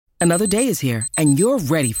Another day is here, and you're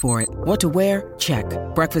ready for it. What to wear? Check.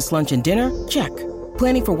 Breakfast, lunch, and dinner? Check.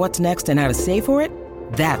 Planning for what's next and how to save for it?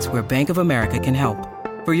 That's where Bank of America can help.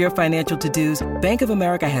 For your financial to-dos, Bank of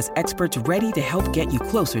America has experts ready to help get you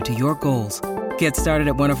closer to your goals. Get started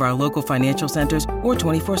at one of our local financial centers or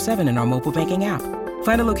 24/7 in our mobile banking app.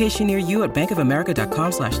 Find a location near you at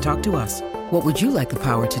bankofamerica.com/talktous. What would you like the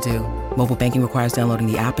power to do? Mobile banking requires downloading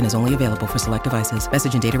the app and is only available for select devices.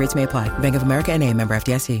 Message and data rates may apply. Bank of America N.A., member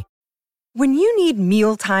FDIC. When you need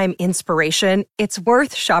mealtime inspiration, it's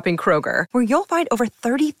worth shopping Kroger, where you'll find over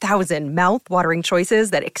 30,000 mouth-watering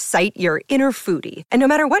choices that excite your inner foodie. And no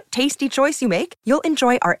matter what tasty choice you make, you'll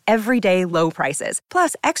enjoy our everyday low prices,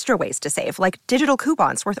 plus extra ways to save, like digital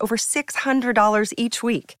coupons worth over $600 each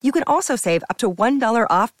week. You can also save up to $1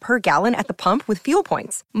 off per gallon at the pump with fuel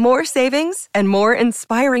points. More savings and more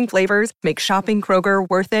inspiring flavors make shopping Kroger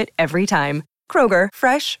worth it every time. Kroger,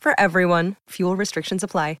 fresh for everyone. Fuel restrictions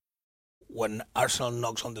apply. When Arsenal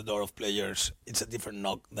knocks on the door of players, it's a different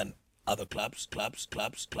knock than other clubs.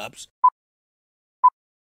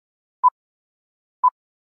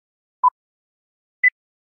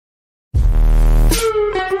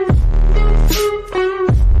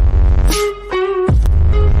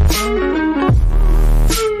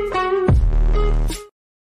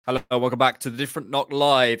 Hello, welcome back to the Different Knock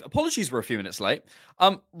Live. Apologies, we're a few minutes late.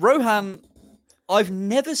 Rohan, I've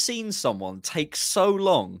never seen someone take so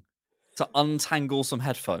long to untangle some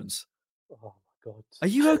headphones. Oh my god. Are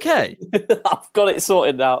you okay? I've got it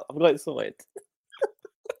sorted now. It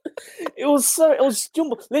was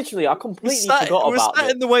jumbled. Literally, I completely forgot about it. We were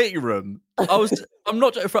sat in the waiting room. I'm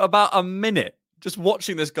not joking, for about a minute just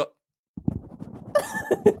watching this guy.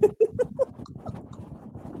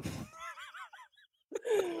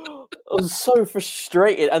 I was so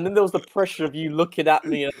frustrated, and then there was the pressure of you looking at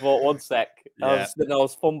me and I thought, 1 sec. Yeah. I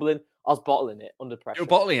was fumbling. I was bottling it under pressure. You're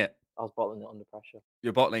bottling it. I was bottling it under pressure.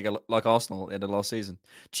 You're bottling it like Arsenal at the end of last season.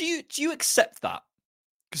 Do you accept that?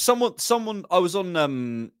 Because someone I was on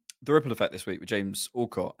the Ripple Effect this week with James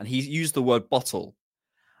Alcott, and he used the word bottle,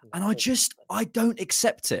 and I don't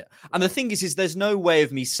accept it. And the thing is there's no way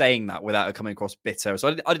of me saying that without it coming across bitter.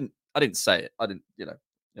 So I didn't say it. I didn't,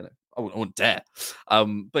 I wouldn't dare.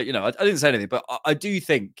 But I didn't say anything. But I do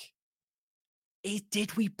think,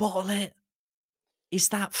 did we bottle it? Is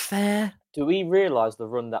that fair? Do we realise the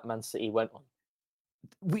run that Man City went on?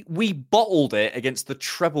 We bottled it against the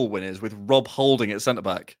treble winners with Rob Holding at centre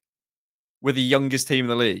back. We're the youngest team in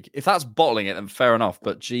the league. If that's bottling it, then fair enough.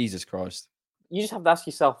 But Jesus Christ, you just have to ask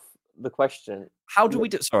yourself the question: how do we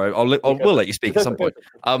do? Sorry, we'll let you speak at some point.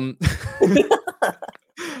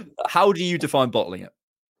 How do you define bottling it?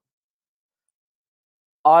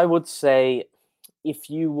 I would say if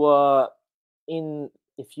you were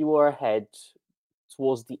ahead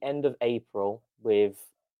towards the end of April with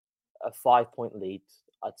a 5-point lead,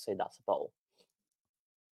 I'd say that's a bottle.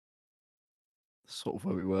 Sort of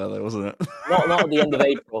where we were there, wasn't it? Not at the end of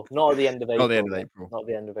April. Not at the end of April. Not the end of April. Not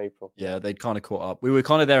the end of April. Yeah, they'd kind of caught up. We were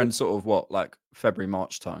kind of there in sort of like February,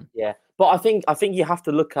 March time. Yeah, but I think you have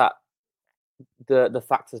to look at the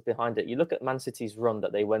factors behind it. You look at Man City's run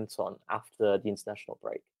that they went on after the international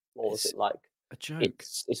break. What was it like? A joke.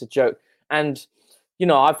 It's a joke. And,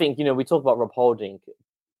 I think, we talk about Rob Holding.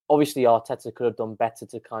 Obviously, Arteta could have done better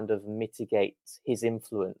to kind of mitigate his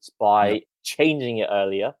influence by changing it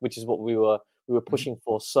earlier, which is what we were pushing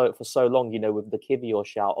for so long, with the Kivior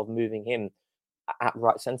shout of moving him at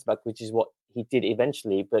right centre-back, which is what he did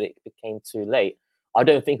eventually, but it became too late. I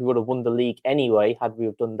don't think we would have won the league anyway had we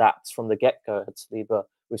have done that from the get-go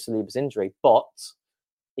with Saliba's injury, but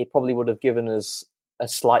it probably would have given us a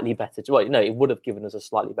slightly better... Well, no, it would have given us a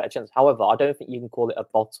slightly better chance. However, I don't think you can call it a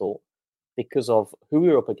bottle because of who we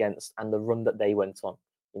were up against and the run that they went on.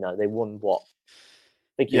 They won what?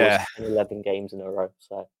 I think it was 11 games in a row.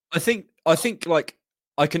 So I think like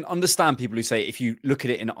I can understand people who say if you look at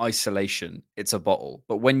it in isolation, it's a bottle.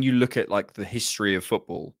 But when you look at like the history of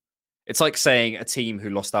football, it's like saying a team who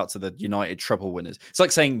lost out to the United treble winners. It's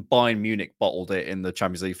like saying Bayern Munich bottled it in the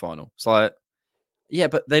Champions League final. It's like, yeah,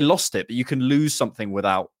 but they lost it. But you can lose something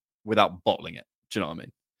without bottling it. Do you know what I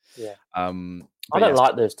mean? Yeah. I don't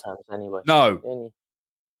like those terms anyway. No.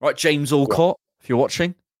 Right, James Alcott, if you're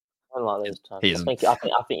watching. I don't like those terms. I think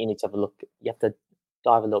you need to have a look. You have to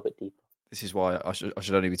dive a little bit deeper. This is why I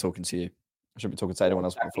should only be talking to you. I shouldn't be talking to anyone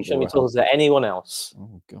else. You shouldn't be talking to anyone else.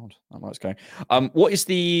 Oh God, that night's going. What is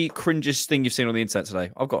the cringiest thing you've seen on the internet today?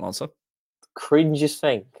 I've got an answer. Cringiest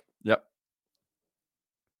thing? Yep.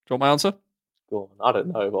 Do you want my answer? Go on. I don't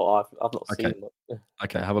know, but I've not seen it.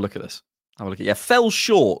 Okay, have a look at this. Fell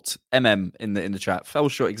short. In the chat. Fell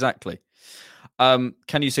short exactly.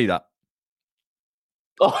 Can you see that?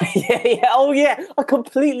 Oh yeah. Oh yeah. I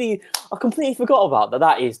completely forgot about that.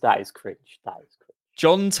 That is cringe. That is cringe.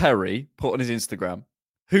 John Terry put on his Instagram.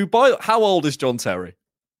 How old is John Terry?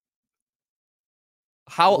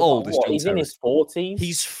 How old is John He's Terry? in his 40s.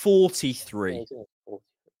 He's 43. Yeah, he's in his 40s.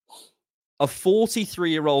 A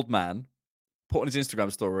 43-year-old man put on his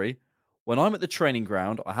Instagram story, when I'm at the training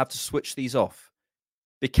ground, I have to switch these off.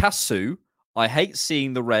 Picasso, I hate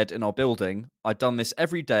seeing the red in our building. I've done this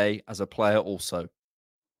every day as a player also.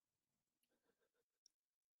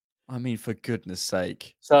 I mean, for goodness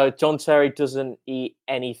sake. So John Terry doesn't eat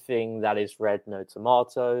anything that is red, no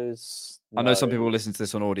tomatoes. I know some people will listen to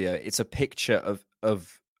this on audio. It's a picture of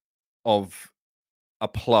a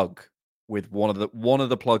plug with one of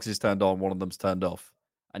the plugs is turned on, one of them's turned off,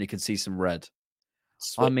 and you can see some red.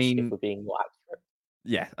 Switch, I mean, if we're being more accurate.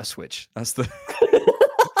 Yeah, a switch. That's the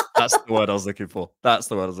that's the word I was looking for.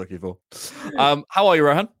 How are you,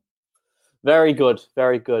 Rohan? Very good,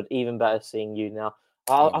 very good. Even better seeing you now.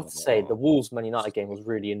 I have to say, the Wolves Man United game was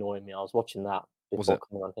really annoying me. I was watching that before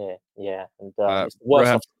coming on here. Yeah, and it's the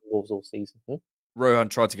worst of the Wolves all season. Rohan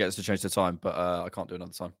tried to get us to change the time, but I can't do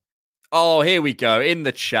another time. Oh, here we go. In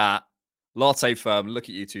the chat, Latte Firm, look at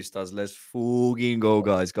you two studs. Let's fucking go,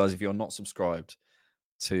 guys. Guys, if you're not subscribed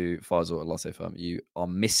to Faisal at Latte Firm, you are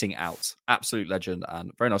missing out. Absolute legend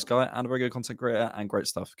and very nice guy and a very good content creator and great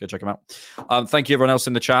stuff. Go check him out. Thank you everyone else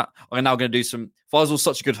in the chat. I'm now going to do some. Faisal's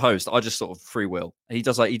such a good host. I just sort of free will. He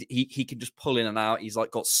does like he can just pull in and out. He's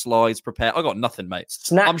like got slides prepared. I got nothing, mate.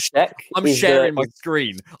 I'm sharing my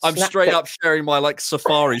screen. I'm straight up sharing my like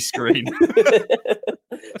Safari screen.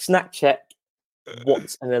 Snack check.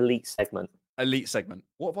 What's an elite segment? Elite segment.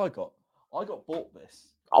 What have I got? I got bought this.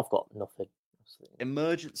 I've got nothing.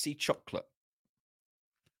 Emergency chocolate.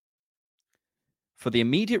 For the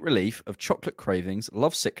immediate relief of chocolate cravings,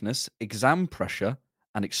 love sickness, exam pressure,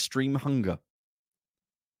 and extreme hunger.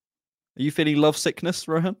 Are you feeling love sickness,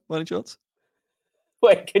 Rohan, by any chance?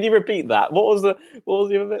 Wait, can you repeat that? What was the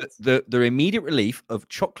other bit? The immediate relief of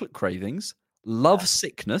chocolate cravings, love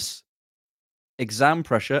sickness, exam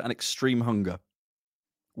pressure, and extreme hunger.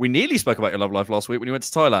 We nearly spoke about your love life last week when you went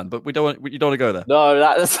to Thailand, but you don't want to go there. No,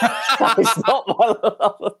 that is not my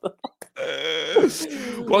love.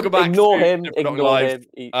 Welcome back. Ignore him. Ignore him.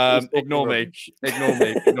 Ignore me.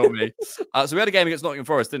 Ignore me. So we had a game against Nottingham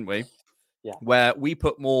Forest, didn't we? Yeah. Where we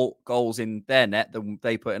put more goals in their net than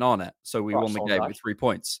they put in our net. So we won the game with 3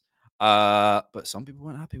 points. But some people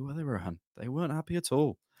weren't happy, were they, Rohan? They weren't happy at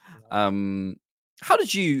all. No. How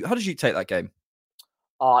did you take that game?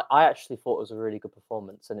 I actually thought it was a really good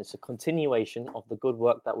performance, and it's a continuation of the good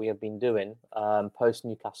work that we have been doing post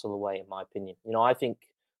Newcastle away, in my opinion. You know, I think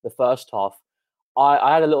the first half,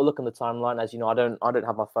 I had a little look on the timeline. As you know, I don't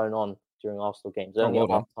have my phone on during Arsenal games. I only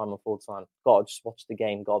have half time and full time. Got to just watch the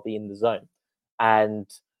game. Got to be in the zone, and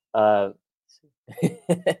and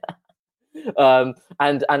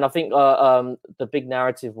I think the big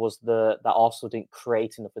narrative was that Arsenal didn't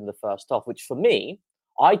create enough in the first half, which for me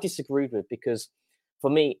I disagreed with, because for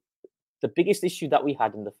me, the biggest issue that we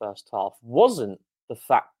had in the first half wasn't the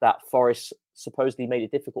fact that Forest supposedly made it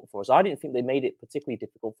difficult for us. I didn't think they made it particularly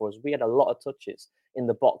difficult for us. We had a lot of touches in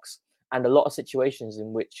the box and a lot of situations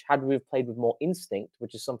in which, had we played with more instinct,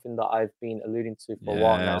 which is something that I've been alluding to for a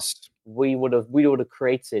while now, we would have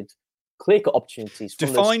created clear-cut opportunities.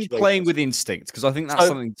 Define playing with instinct, because I think that's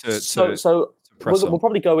something to we'll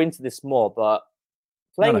probably go into this more, but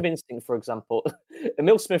playing with instinct, for example,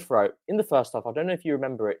 Emil Smith Rowe, in the first half, I don't know if you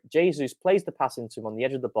remember it, Jesus plays the pass into him on the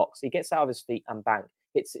edge of the box. He gets out of his feet and bang,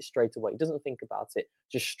 hits it straight away. He doesn't think about it,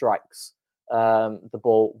 just strikes the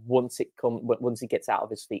ball once he gets out of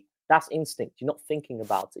his feet. That's instinct. You're not thinking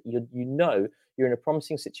about it. You know you're in a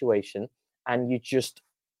promising situation, and you just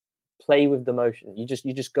play with the motion. You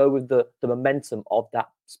just go with the momentum of that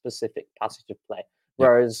specific passage of play.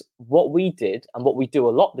 Whereas what we did, and what we do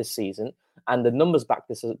a lot this season, and the numbers back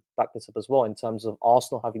this up as well, in terms of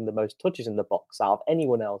Arsenal having the most touches in the box out of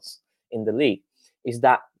anyone else in the league, is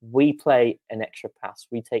that we play an extra pass,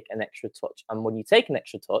 we take an extra touch. And when you take an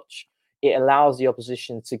extra touch, it allows the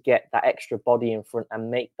opposition to get that extra body in front and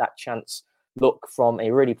make that chance look from a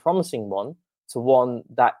really promising one to one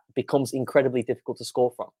that becomes incredibly difficult to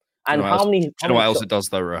score from. And do you know what else it does,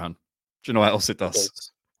 though, Rohan? Do you know what else it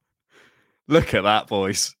does? Look at that,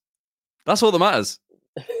 boys. That's all that matters.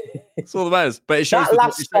 That's all that matters. But it shows that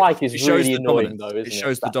last spike is really annoying, though, isn't it? It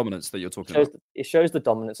shows the dominance that you're talking about. It shows the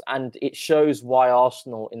dominance, and it shows why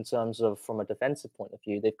Arsenal, in terms of from a defensive point of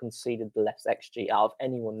view, they've conceded the less XG out of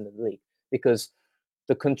anyone in the league, because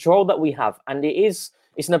the control that we have, and it's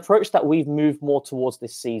an approach that we've moved more towards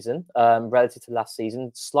this season, relative to last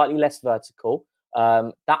season, slightly less vertical,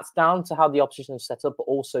 That's down to how the opposition is set up, but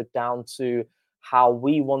also down to how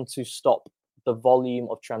we want to stop the volume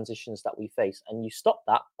of transitions that we face. And you stop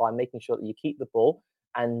that by making sure that you keep the ball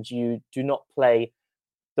and you do not play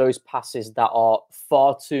those passes that are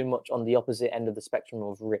far too much on the opposite end of the spectrum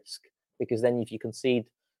of risk. Because then if you concede,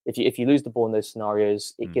 if you lose the ball in those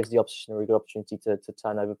scenarios, it gives the opposition a really good opportunity to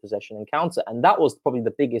turn over possession and counter. And that was probably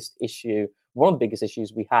the biggest issue, one of the biggest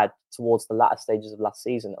issues we had towards the latter stages of last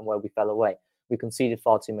season and where we fell away. We conceded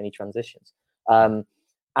far too many transitions. And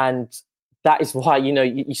that is why,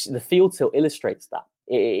 you see the field tilt illustrates that.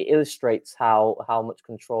 It illustrates how much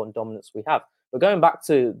control and dominance we have. But going back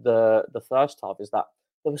to the first half, is that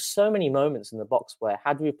there were so many moments in the box where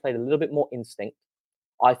had we played a little bit more instinct,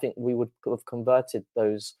 I think we would have converted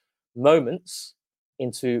those moments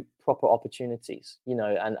into proper opportunities,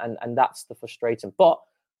 and that's the frustrating. But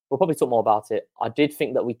we'll probably talk more about it. I did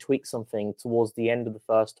think that we tweaked something towards the end of the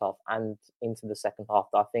first half and into the second half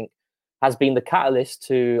that I think has been the catalyst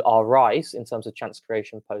to our rise in terms of chance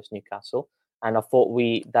creation post Newcastle. And I thought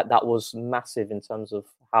that was massive in terms of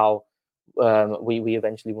how we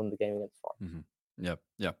eventually won the game against Forest.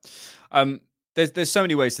 Yeah. There's so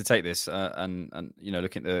many ways to take this, and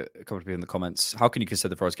looking at a couple of people in the comments, how can you consider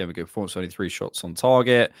the Forest game a good performance? Only 3 shots on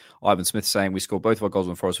target. Ivan Smith saying we scored both of our goals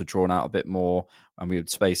when Forest were drawn out a bit more, and we had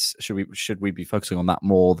space. Should we be focusing on that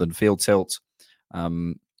more than field tilt?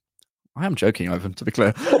 I am joking, Ivan, to be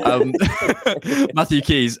clear. Matthew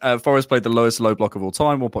Keys, Forest played the lowest low block of all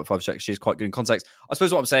time, 1.5 checks. She's quite good in context. I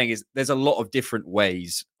suppose what I'm saying is there's a lot of different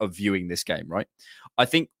ways of viewing this game, right? I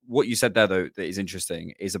think what you said there, though, that is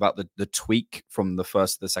interesting is about the tweak from the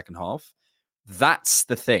first to the second half. That's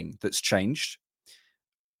the thing that's changed,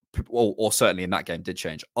 or certainly in that game did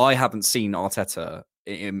change. I haven't seen Arteta,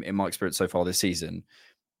 in my experience so far this season,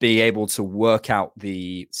 be able to work out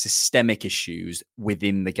the systemic issues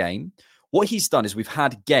within the game. What he's done is we've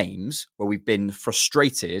had games where we've been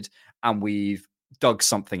frustrated and we've dug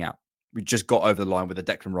something out. We just got over the line with a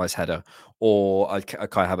Declan Rice header or a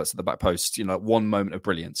Kai Havertz at the back post, one moment of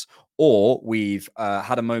brilliance. Or we've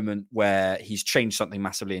had a moment where he's changed something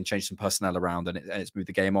massively and changed some personnel around and it's moved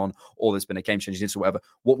the game on, or there's been a game-changing incident or whatever.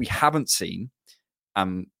 What we haven't seen,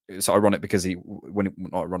 it's ironic because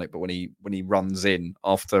not ironic, but when he runs in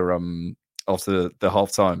after the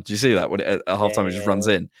half time. Do you see that? When at half time he just runs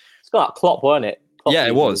in. It's got Klopp, weren't it? Klopp,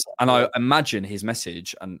 it was. And I imagine his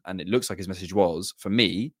message, and it looks like his message was, for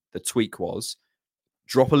me, the tweak was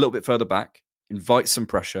drop a little bit further back, invite some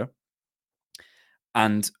pressure.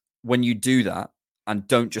 And when you do that and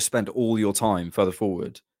don't just spend all your time further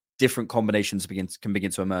forward, different combinations can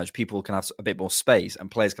begin to emerge. People can have a bit more space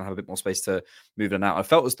and players can have a bit more space to move in and out. I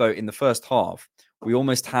felt as though in the first half, we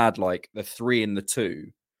almost had like the 3 and the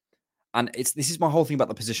 2. And this is my whole thing about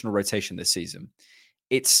the positional rotation this season.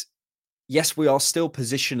 Yes, we are still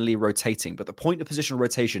positionally rotating, but the point of positional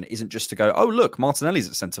rotation isn't just to go, oh, look, Martinelli's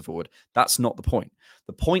at centre forward. That's not the point.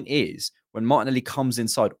 The point is when Martinelli comes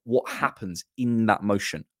inside, what happens in that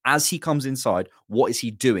motion? As he comes inside, what is he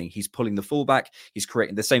doing? He's pulling the fullback. He's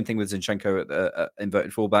creating the same thing with Zinchenko at the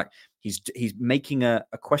inverted fullback. He's making a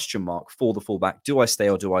question mark for the fullback. Do I stay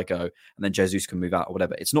or do I go? And then Jesus can move out or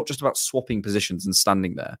whatever. It's not just about swapping positions and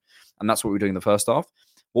standing there. And that's what we were doing in the first half.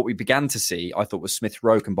 What we began to see, I thought, was Smith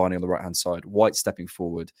Rowe combining on the right hand side, White stepping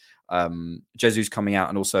forward, Jesus coming out,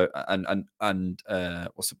 and also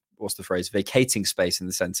what's the phrase? Vacating space in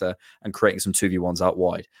the centre and creating some 2v1s out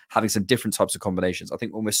wide, having some different types of combinations. I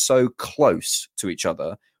think when we're so close to each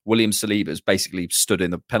other, William Saliba's basically stood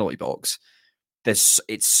in the penalty box. It's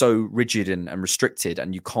so rigid and restricted,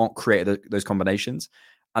 and you can't create those combinations.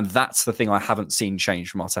 And that's the thing I haven't seen change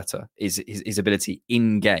from Arteta is his ability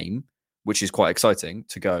in game, which is quite exciting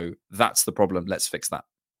to go, that's the problem, let's fix that.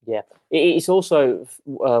 Yeah. It's also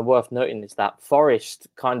worth noting is that Forest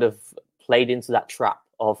kind of played into that trap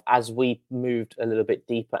of as we moved a little bit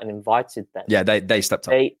deeper and invited them. Yeah, they stepped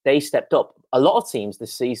up. They stepped up. A lot of teams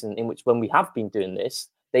this season in which when we have been doing this,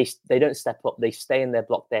 they don't step up. They stay in their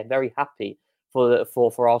block. They're very happy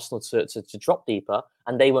for Arsenal to drop deeper,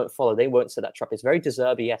 and they won't follow. They won't set that trap. It's very De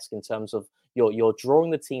Zerbi-esque in terms of you're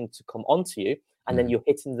drawing the team to come onto you, and then you're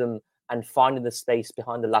hitting them and finding the space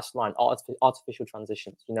behind the last line, artificial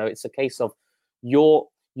transitions. It's a case of you're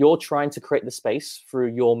trying to create the space through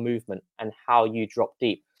your movement and how you drop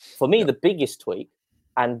deep. For me, the biggest tweak,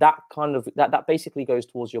 and that kind of that basically goes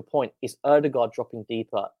towards your point, is Ødegaard dropping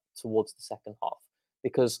deeper towards the second half,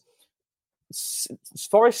 because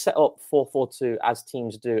Forest set up 4-4-2 as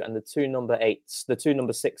teams do, and the two number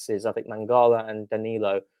 6s, I think Mangala and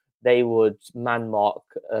Danilo, they would man mark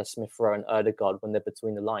Smith Rowe and Ødegaard when they're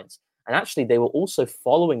between the lines. And actually, they were also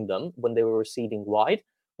following them when they were receding wide,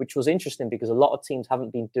 which was interesting because a lot of teams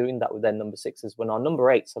haven't been doing that with their number 6s. When our number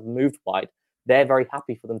 8s have moved wide, they're very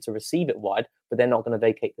happy for them to receive it wide, but they're not going to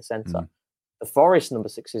vacate the centre. The Forest number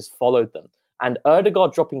 6s followed them. And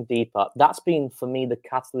Ødegaard dropping deeper, that's been, for me, the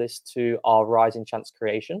catalyst to our rise in chance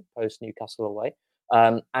creation post-Newcastle away.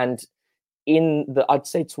 And I'd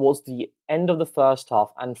say towards the end of the first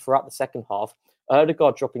half and throughout the second half,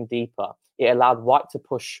 Ødegaard dropping deeper, it allowed White to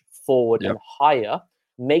push forward and higher,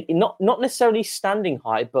 not necessarily standing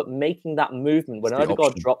high, but making that movement. When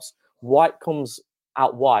Ødegaard drops, White comes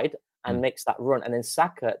out wide and makes that run. And then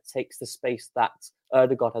Saka takes the space that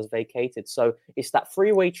Ødegaard has vacated. So it's that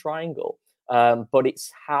three-way triangle. But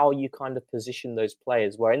it's how you kind of position those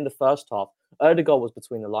players, where in the first half, Ødegaard was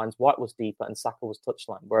between the lines, White was deeper, and Saka was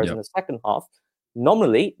touchline. Whereas in the second half,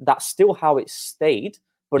 nominally, that's still how it stayed,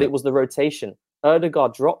 but it was the rotation.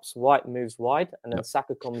 Ødegaard drops, White moves wide, and then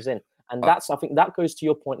Saka comes in. And I think that goes to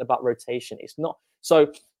your point about rotation. It's not...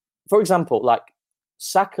 So, for example, like,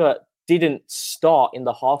 Saka didn't start in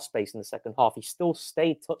the half space in the second half. He still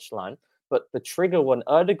stayed touchline, but the trigger when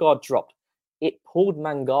Ødegaard dropped, it pulled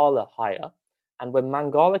Mangala higher. And when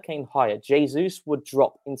Mangala came higher, Jesus would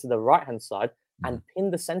drop into the right-hand side and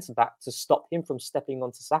pin the centre-back to stop him from stepping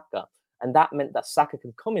onto Saka. And that meant that Saka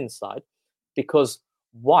can come inside because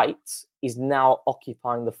White is now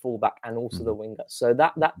occupying the fullback and also the winger. So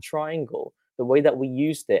that triangle, the way that we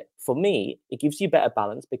used it, for me, it gives you better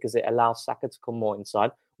balance because it allows Saka to come more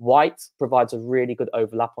inside. White provides a really good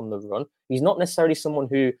overlap on the run. He's not necessarily someone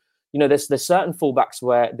who... there's certain fullbacks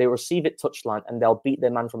where they receive it touchline and they'll beat their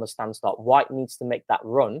man from a standstart. White needs to make that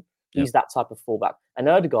run. He's that type of fullback. And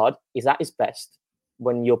Ødegaard is at his best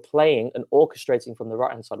when you're playing and orchestrating from the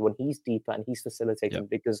right-hand side, when he's deeper and he's facilitating,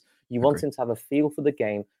 because you want him to have a feel for the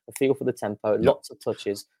game, a feel for the tempo, lots of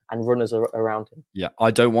touches and runners around him. Yeah, I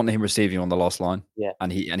don't want him receiving on the last line. Yeah,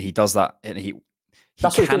 and he does that, and he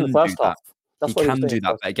that's what he did in the first half. He can do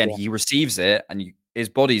that, but again, he receives it, and his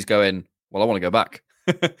body's going, well, I want to go back.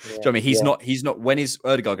 Do you know what I mean? He's not. When is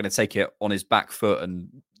Ødegaard going to take it on his back foot and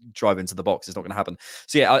drive into the box? It's not going to happen.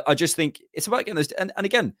 So yeah, I just think it's about getting those. And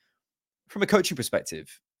again, from a coaching perspective,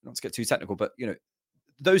 not to get too technical, but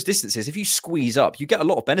those distances, if you squeeze up, you get a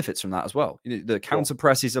lot of benefits from that as well. The counter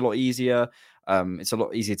press is a lot easier. It's a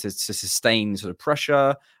lot easier to sustain sort of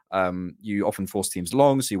pressure. You often force teams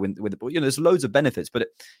long, so you win with the ball. There's loads of benefits, but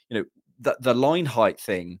the line height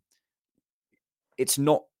thing, it's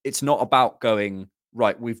not about going,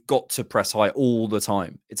 right, we've got to press high all the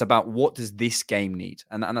time. It's about what does this game need,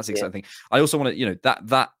 and that's the exciting thing. I also want to,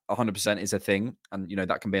 that 100% is a thing, and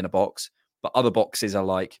that can be in a box, but other boxes are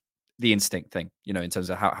like the instinct thing, in terms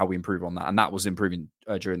of how we improve on that, and that was improving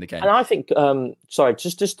during the game. And I think, sorry,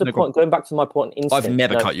 just the point, going back to my point, instinct. I've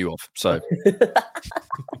never cut you off, so.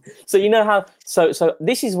 So how? So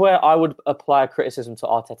this is where I would apply a criticism to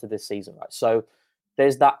Arteta this season, right? So.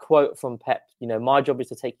 There's that quote from Pep, my job is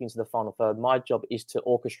to take you into the final third. My job is to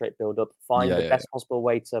orchestrate build-up, find the best possible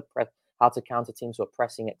way to press, how to counter teams who are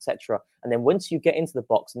pressing, etc. And then once you get into the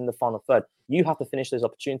box in the final third, you have to finish those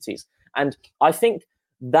opportunities. And I think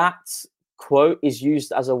that quote is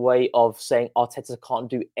used as a way of saying Arteta can't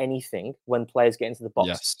do anything when players get into the box.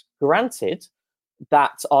 Yes. Granted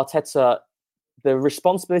that Arteta, the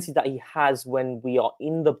responsibility that he has when we are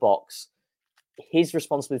in the box, his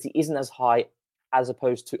responsibility isn't as high as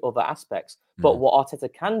opposed to other aspects. But what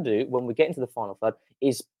Arteta can do when we get into the final third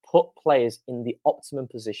is put players in the optimum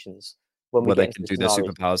positions where they can do their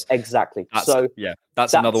superpowers. Exactly.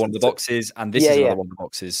 That's another one of the boxes, and this is another one of the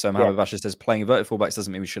boxes. So Mohamed Basha says playing inverted fullbacks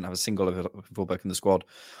doesn't mean we shouldn't have a single fullback in the squad.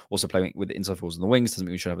 Also playing with the inside forwards and the wings doesn't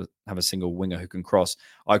mean we should have a single winger who can cross.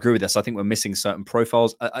 I agree with this. I think we're missing certain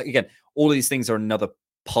profiles. Again, all of these things are another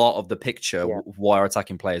part of the picture of why our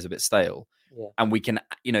attacking play is a bit stale. Yeah. And we can,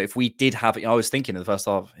 if we did have, I was thinking in the first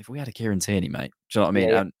half, if we had a Kieran Tierney, mate, do you know what I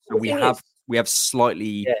mean? And we have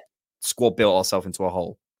slightly squad built ourselves into a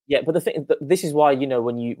hole. Yeah, but the thing, this is why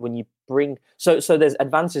when you bring so there's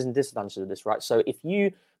advantages and disadvantages of this, right? So if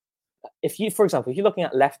you, for example, if you're looking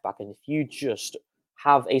at left back, and if you just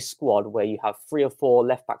have a squad where you have 3 or 4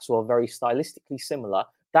 left backs who are very stylistically similar,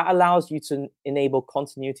 that allows you to enable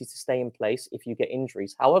continuity to stay in place if you get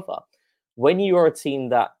injuries. However, when you are a team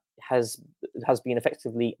that has been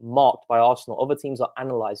effectively marked by Arsenal, other teams are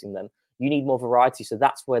analysing them, you need more variety. So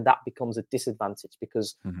that's where that becomes a disadvantage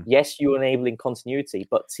because, yes, you're enabling continuity,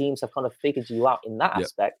 but teams have kind of figured you out in that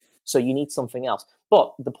aspect. So you need something else.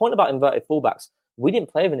 But the point about inverted fullbacks, we didn't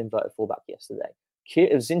play with an inverted fullback yesterday.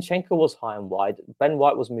 Zinchenko was high and wide. Ben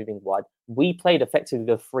White was moving wide. We played effectively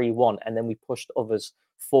the 3-1, and then we pushed others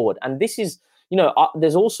forward. And this is,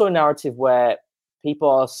 there's also a narrative where people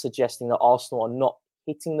are suggesting that Arsenal are not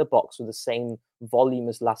hitting the box with the same volume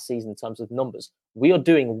as last season in terms of numbers. We are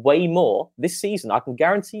doing way more this season. I can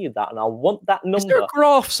guarantee you that, and I want that number. Is there a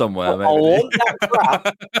graph somewhere? I want that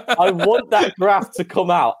graph. I want that graph to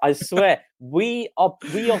come out. I swear, we are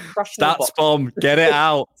crushing the Stats box. bomb, get it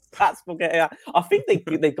out. That's get it out. I think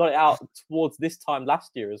they got it out towards this time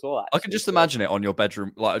last year as well. Actually. I can just imagine it on your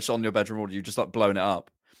bedroom, like just on your bedroom wall. You just like blowing it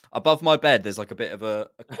up. Above my bed, there's like a bit of a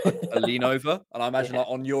lean over, and I imagine like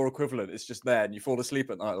on your equivalent, it's just there, and you fall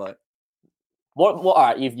asleep at night. Like, what? All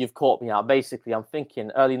right, you've caught me out. Basically, I'm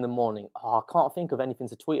thinking early in the morning. Oh, I can't think of anything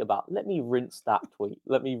to tweet about. Let me rinse that tweet.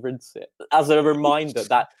 Let me rinse it as a reminder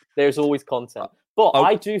that there's always content. But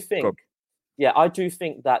I do think. Yeah, I do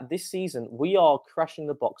think that this season we are crashing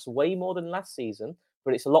the box way more than last season,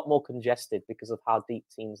 but it's a lot more congested because of how deep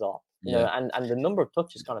teams are. You know, and the number of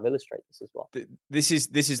touches kind of illustrate this as well. This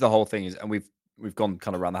is the whole thing and we've gone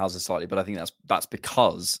kind of around the houses slightly, but I think that's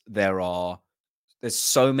because there's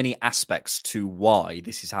so many aspects to why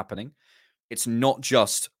this is happening. It's not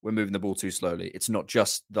just we're moving the ball too slowly. It's not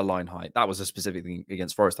just the line height. That was a specific thing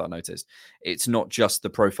against Forest that I noticed. It's not just the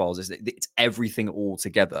profiles. It's everything all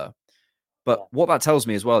together. But what that tells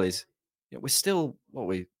me as well is, we're still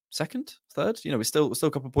second, third. We're still a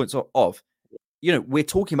couple of points off. We're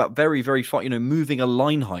talking about very, very far. Moving a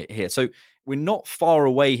line height here. So we're not far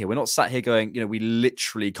away here. We're not sat here going, we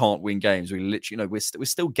literally can't win games. We literally, we're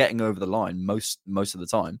still getting over the line most of the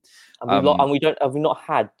time. And we've not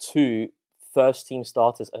had two first team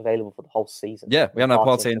starters available for the whole season. Yeah, we have no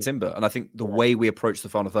Partey and Timber. And I think the way we approach the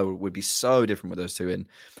final third would be so different with those two in,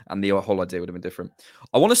 and the whole idea would have been different.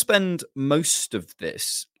 I want to spend most of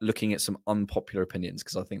this looking at some unpopular opinions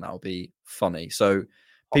because I think that'll be funny. So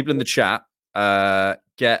people in the chat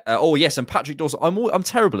yes, and Patrick Dawson, I'm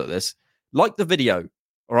terrible at this. Like the video,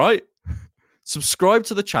 all right? Subscribe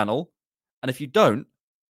to the channel, and if you don't,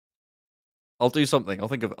 I'll do something. I'll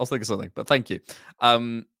think of something. But thank you.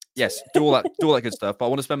 Yes, do all that good stuff. But I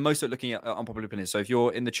want to spend most of it looking at unpopular opinions. So if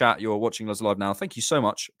you're in the chat, you're watching us live now, thank you so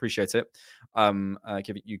much. Appreciate it.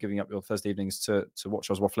 Giving up your Thursday evenings to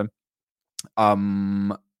watch us waffling.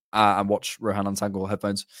 And watch Rohan untangle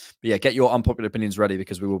headphones. But yeah, get your unpopular opinions ready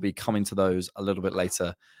because we will be coming to those a little bit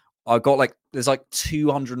later. I got there's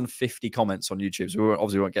 250 comments on YouTube, so we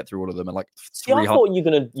obviously won't get through all of them. And I thought you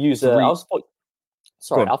were going to use I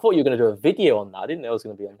thought you were going to do a video on that. I didn't know it was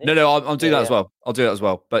going to be on here. No, I'll do that as well. I'll do that as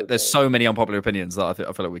well. But there's so many unpopular opinions that I feel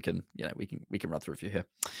like we can run through a few here.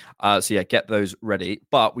 So yeah, get those ready.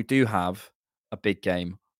 But we do have a big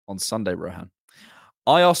game on Sunday, Rohan.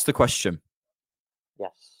 I asked the question.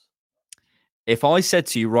 Yes. If I said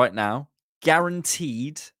to you right now,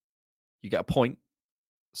 guaranteed, you get a point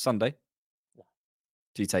Sunday,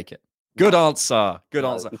 do you take it? Good answer. Good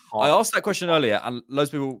answer. I asked that question earlier, and loads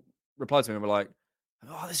of people replied to me and were like,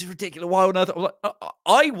 "Oh, this is ridiculous. Why on earth?" I was like,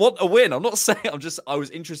 I want a win. I'm not saying. I was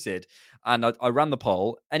interested, and I ran the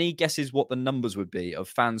poll. Any guesses what the numbers would be of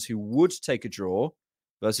fans who would take a draw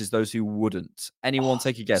versus those who wouldn't? Anyone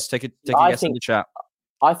take a guess? Take a guess in the chat.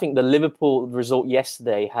 I think the Liverpool result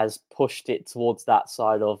yesterday has pushed it towards that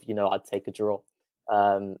side of, I'd take a draw.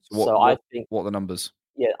 I think... What are the numbers?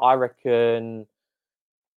 Yeah, I reckon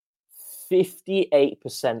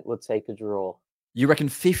 58% would take a draw. You reckon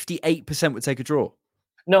 58% would take a draw?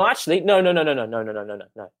 No, actually, no.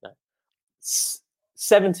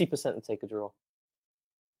 70% would take a draw.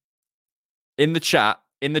 In the chat,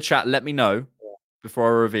 let me know before I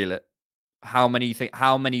reveal it. How many you think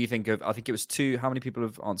of? I think it was two. How many people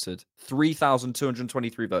have answered?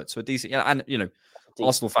 3,223 votes. So a decent, and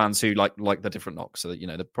Arsenal fans who like the different knocks. So that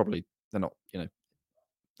they're not.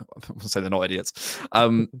 I'll say they're not idiots.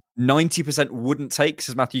 90% wouldn't take,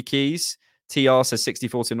 says Matthew Keys. TR says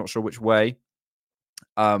 60-40. I'm not sure which way.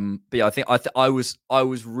 But yeah, I was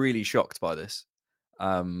really shocked by this.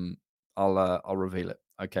 I'll reveal it.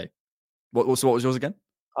 Okay. What was yours again?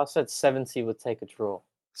 I said 70 would take a draw.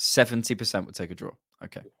 70% would take a draw.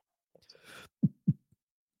 Okay.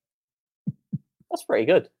 That's pretty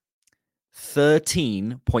good.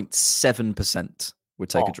 13.7% would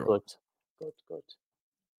take a draw. Good.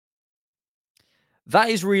 That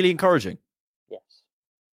is really encouraging. Yes.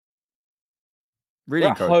 Really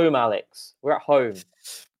We're encouraging. At home, Alex. We're at home.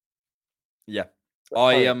 Yeah.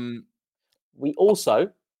 We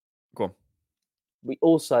also... Go on. We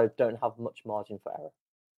also don't have much margin for error.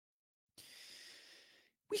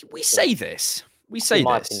 We say this. Yeah.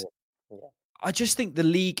 I just think the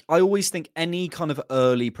league, I always think any kind of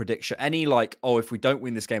early prediction, if we don't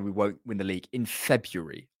win this game, we won't win the league in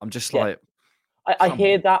February. I'm just like, I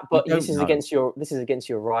hear that, but this is against your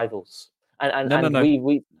rivals.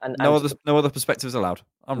 No other perspectives allowed.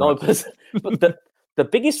 But the The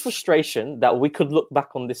biggest frustration that we could look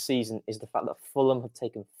back on this season is the fact that Fulham have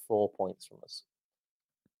taken 4 points from us.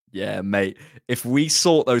 Yeah, mate. If we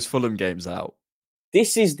sort those Fulham games out,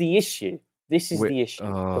 this is the issue. The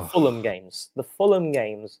Fulham games. The Fulham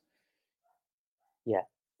games. Yeah,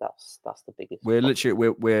 that's the biggest. We're literally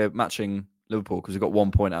we're matching Liverpool because we've got 1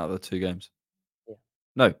 point out of the 2 games. Yeah.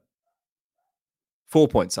 No. 4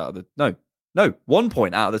 points out of the no 1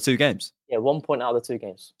 point out of the 2 games. Yeah, 1 point out of the 2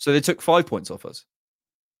 games. So they took 5 points off us.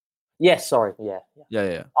 Yes, sorry.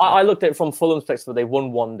 Yeah. I looked at it from Fulham's perspective. They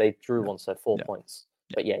won 1, they drew 1, so 4 points.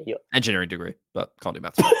 But yeah, engineering degree, but can't do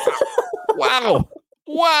maths.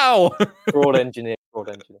 Wow. Broad engineer.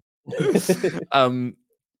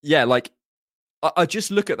 Yeah, like I just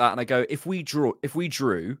look at that and I go, if we drew,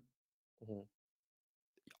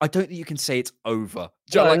 I don't think you can say it's over.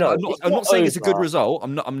 No, I'm not saying over. It's a good result.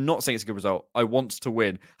 I'm not saying it's a good result. I want to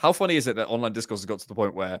win. How funny is it that online discourse has got to the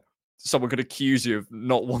point where someone could accuse you of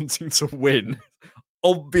not wanting to win?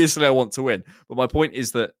 Obviously, I want to win. But my point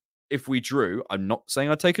is that if we drew, I'm not saying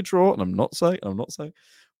I take a draw, and I'm not saying,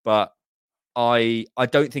 but I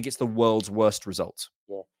don't think it's the world's worst result.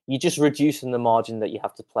 Yeah, you're just reducing the margin that you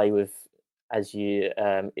have to play with as you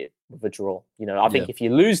with a draw. I think if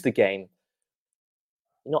you lose the game,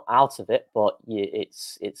 you're not out of it, but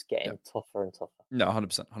it's getting tougher and tougher. No,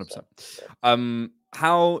 100%.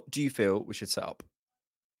 How do you feel we should set up?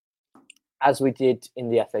 As we did in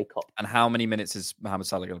the FA Cup. And how many minutes is Mohamed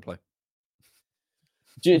Salah going to play?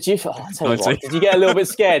 I'll tell you what, did you get a little bit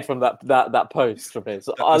scared from that post from his?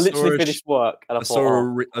 I literally finished work and I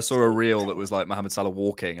saw a reel that was like Mohamed Salah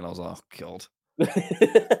walking, and I was like, oh god.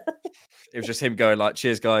 It was just him going like,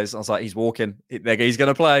 cheers guys. I was like, he's walking. He's going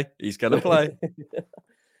to play. He's going to play.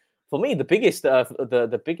 For me, the biggest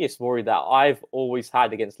the biggest worry that I've always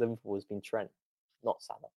had against Liverpool has been Trent, not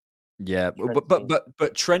Salah. Yeah,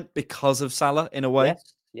 but Trent because of Salah in a way.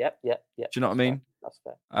 Yes. Yep. Do you know what I mean? That's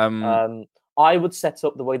fair. I would set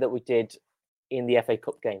up the way that we did in the FA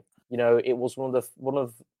Cup game. It was one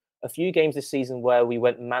of a few games this season where we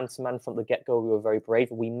went man to man from the get go. We were very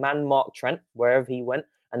brave. We man marked Trent wherever he went,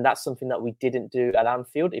 and that's something that we didn't do at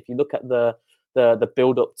Anfield. If you look at the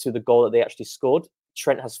build up to the goal that they actually scored,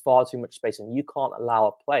 Trent has far too much space, and you can't allow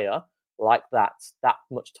a player like that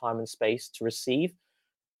much time and space to receive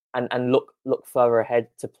and look further ahead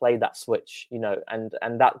to play that switch.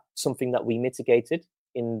 And that's something that we mitigated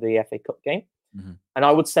in the FA Cup game. Mm-hmm. And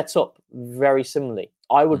I would set up very similarly.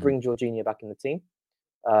 I would bring Jorginho back in the team,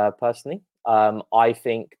 personally. I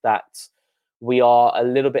think that we are a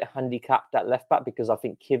little bit handicapped at left back because I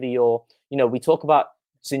think Kivior, we talk about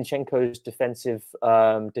Zinchenko's defensive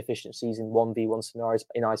deficiencies in 1v1 scenarios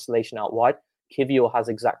in isolation out wide. Kivior has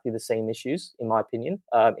exactly the same issues, in my opinion,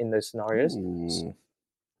 in those scenarios.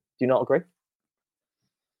 Do you not agree?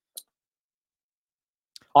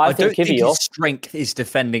 I don't think his strength is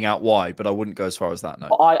defending out wide, but I wouldn't go as far as that.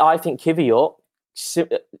 No, I think Kivior,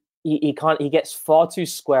 he gets far too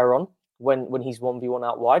square on when he's 1v1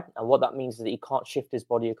 out wide, and what that means is that he can't shift his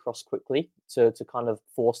body across quickly to kind of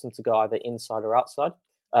force them to go either inside or outside.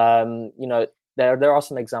 There are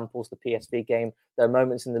some examples. The PSV game. There are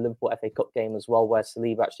moments in the Liverpool FA Cup game as well where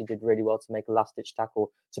Saliba actually did really well to make a last-ditch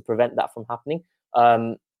tackle to prevent that from happening.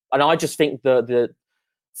 And I just think for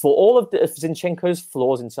all of Zinchenko's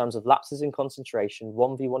flaws in terms of lapses in concentration,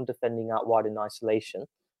 1v1 defending out wide in isolation,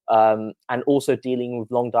 and also dealing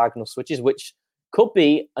with long diagonal switches, which could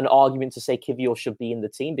be an argument to say Kivior should be in the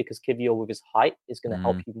team because Kivior with his height is going to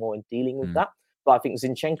help you more in dealing with that. But I think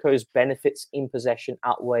Zinchenko's benefits in possession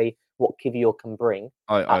outweigh what Kivior can bring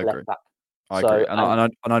at left back. I agree.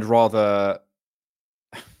 And I'd rather...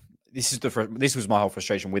 This was my whole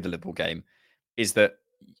frustration with the Liverpool game, is that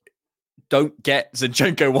don't get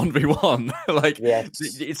Zinchenko 1v1.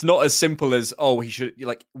 It's not as simple as he should.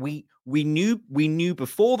 We knew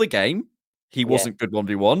before the game he wasn't good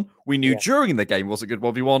 1v1. We knew during the game he wasn't good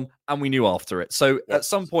 1v1, and we knew after it. So at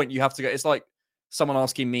some point you have to go. It's like someone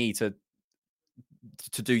asking me to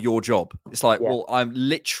do your job. It's like, well, I've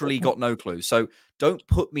literally got no clue. So don't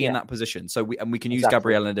put me in that position. So we can use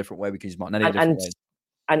Gabriel in a different way. We can use Martin in a different way.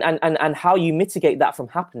 And how you mitigate that from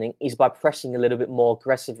happening is by pressing a little bit more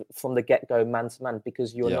aggressive from the get-go, man-to-man,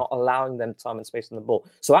 because you're not allowing them time and space on the ball.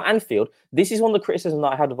 So at Anfield, this is one of the criticisms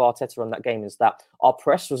that I had of Arteta on that game, is that our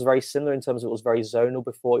press was very similar in terms of it was very zonal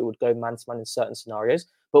before it would go man-to-man in certain scenarios,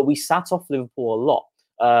 but we sat off Liverpool a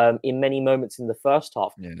lot in many moments in the first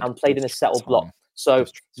half and played in a settled block. So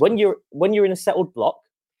when you're in a settled block,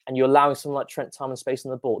 and you're allowing someone like Trent time and space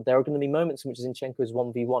on the ball, there are going to be moments in which Zinchenko is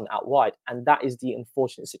 1v1 out wide. And that is the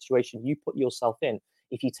unfortunate situation you put yourself in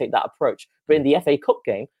if you take that approach. But in the FA Cup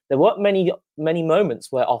game, there weren't many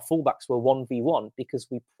moments where our fullbacks were 1v1 because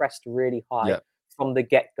we pressed really high from the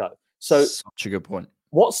get-go. So such a good point.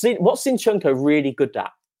 What's Zinchenko really good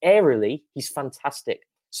at? Aerially, he's fantastic.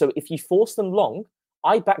 So if you force them long,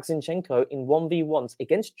 I back Zinchenko in 1v1s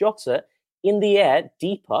against Jota in the air,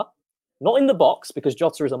 deeper, not in the box, because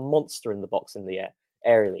Jota is a monster in the box in the air,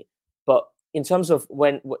 aerially. But in terms of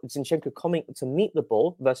when Zinchenko coming to meet the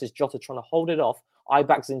ball versus Jota trying to hold it off, I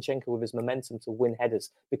back Zinchenko with his momentum to win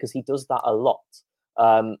headers because he does that a lot.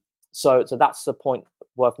 So that's the point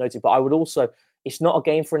worth noting. But I would also, it's not a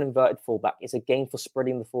game for an inverted fullback. It's a game for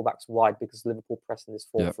spreading the fullbacks wide because Liverpool pressing this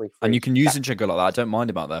 4-3-3. And you can use Zinchenko like that. I don't mind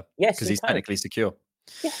about that. Yes, because he's technically secure.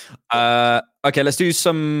 Yeah. Okay, let's do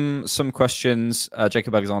some questions.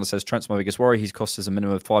 Jacob Alexander says Trent's my biggest worry. He's cost us a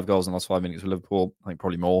minimum of 5 goals in the last 5 minutes with Liverpool. I think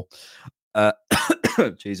probably more.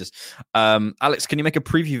 Jesus. Alex, can you make a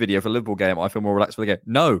preview video for a Liverpool game? I feel more relaxed for the game.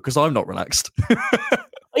 No, because I'm not relaxed.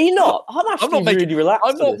 Are you not? I'm actually really relaxed.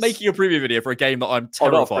 I'm not making a preview video for a game that I'm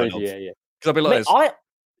terrified of. Yeah. Because I'll be like,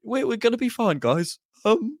 we're going to be fine, guys.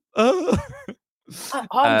 I'm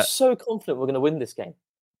so confident we're going to win this game.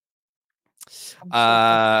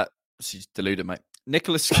 She's deluded, mate.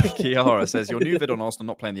 Nicholas Chiara says, your new vid on Arsenal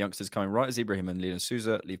not playing the youngsters coming right as Ibrahim and Lina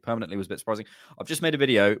Souza leave permanently was a bit surprising. I've just made a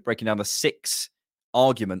video breaking down the 6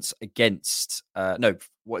 arguments against, all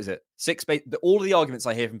of the arguments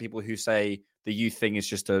I hear from people who say the youth thing is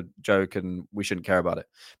just a joke and we shouldn't care about it.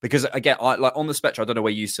 Because again, I like on the spectrum, I don't know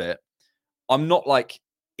where you sit. I'm not like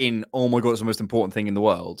in, oh my God, it's the most important thing in the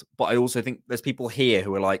world. But I also think there's people here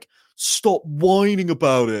who are like, stop whining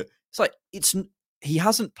about it. It's like, he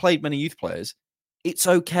hasn't played many youth players. It's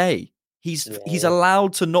okay. He's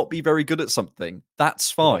allowed to not be very good at something.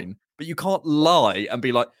 That's fine. Yeah. But you can't lie and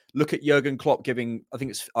be like, look at Jurgen Klopp giving, I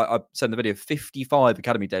think I said in the video, 55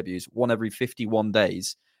 academy debuts, one every 51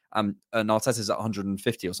 days. And Arteta's at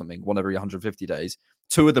 150 or something, one every 150 days.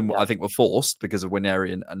 2 of them, I think, were forced because of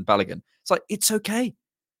Wineri and Balogun. It's like, it's okay.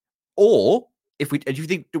 Or if you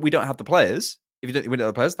think we don't have the players, if you don't think we don't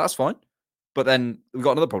have the players, that's fine. But then we've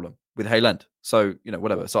got another problem with Hayland. So,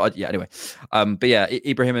 whatever. So, anyway. But yeah,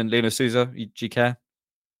 Ibrahim and Lino Souza, do you care?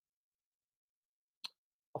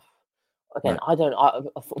 Again,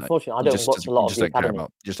 no. Unfortunately, I don't watch a lot of the academy. You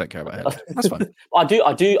just don't care about Hayland. That's fine. I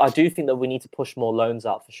do think that we need to push more loans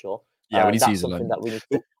out for sure. Yeah, we need to use a loan. That we need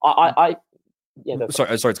to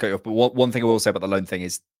sorry to cut you off. But one thing I will say about the loan thing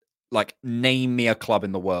is, like, name me a club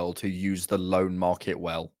in the world who use the loan market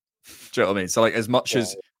well. Do you know what I mean? So, like, as much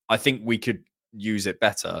as I think we could use it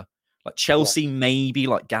better, like Chelsea, maybe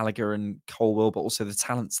like Gallagher and Colwell, but also the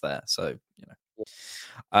talent's there. So,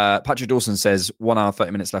 Patrick Dawson says 1 hour,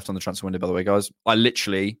 30 minutes left on the transfer window, by the way, guys. I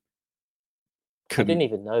literally couldn't. I didn't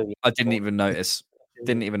even know. I didn't even notice.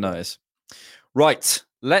 Didn't even notice. Right.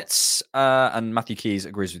 Let's, and Matthew Keys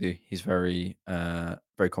agrees with you. He's very,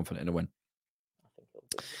 very confident in a win.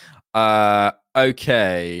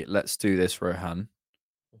 Okay. Let's do this, Rohan.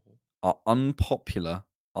 Our unpopular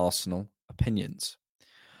Arsenal opinions.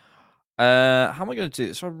 How am I going to do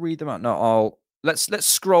this? Should I read them out? No, let's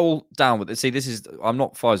scroll down with it. See, I'm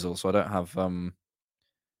not Faisal, so I don't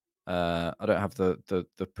have the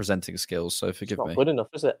presenting skills, so forgive me. It's not good enough,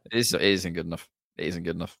 is it? It isn't good enough. It isn't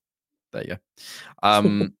good enough. There you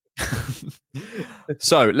go.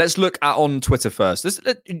 So let's look on Twitter first. Let's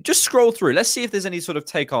just scroll through. Let's see if there's any sort of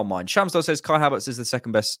take our mind. Shamsdale says Kai Havertz is the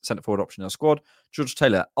second best centre forward option in our squad. George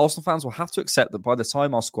Taylor, Arsenal fans will have to accept that by the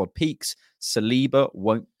time our squad peaks, Saliba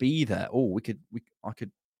won't be there. Oh,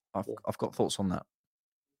 I've got thoughts on that.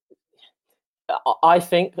 I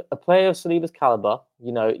think a player of Saliba's caliber,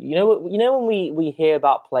 when we hear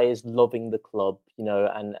about players loving the club,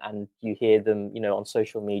 and you hear them, on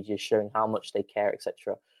social media showing how much they care,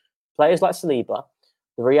 etc. Players like Saliba,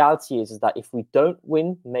 the reality is that if we don't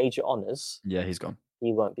win major honours, he's gone.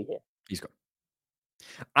 He won't be here. He's gone.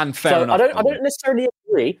 And fair enough. I don't necessarily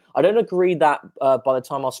agree. I don't agree that by the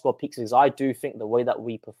time our squad peaks, because I do think the way that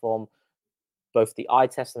we perform, both the eye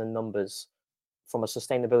test and the numbers, from a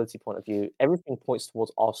sustainability point of view, everything points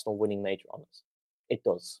towards Arsenal winning major honours. It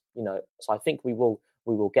does, So I think we will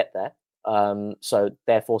get there. So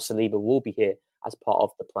therefore, Saliba will be here as part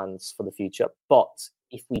of the plans for the future. But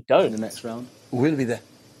if we don't, in the next round, we'll be there.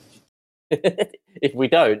 If we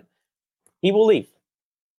don't, he will leave.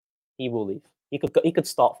 He will leave. He could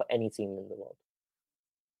start for any team in the world.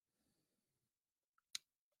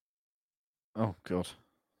 Oh God.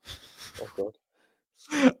 Oh God.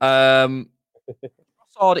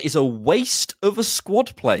 Trossard is a waste of a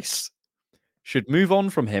squad place. Should move on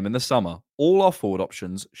from him in the summer. All our forward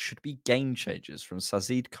options should be game changers, from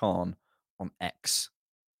Sazid Khan on X.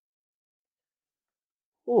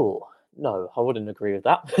 Oh, no, I wouldn't agree with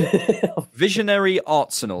that. Visionary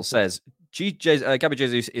Arsenal says Gabby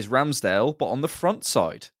Jesus is Ramsdale, but on the front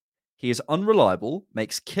side. He is unreliable,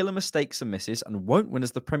 makes killer mistakes and misses, and won't win us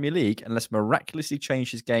the Premier League unless miraculously change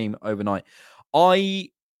his game overnight. I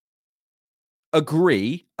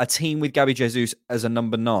agree. A team with Gabby Jesus as a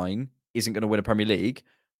number 9 isn't going to win a Premier League,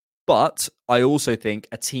 but I also think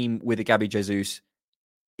a team with a Gabby Jesus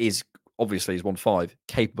is obviously is 1-5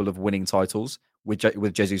 capable of winning titles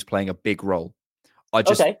with Jesus playing a big role. I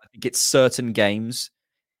think it's certain games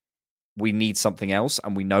we need something else,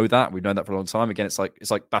 and we know that. We've known that for a long time. Again, it's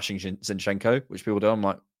like bashing Zinchenko, which people do. I'm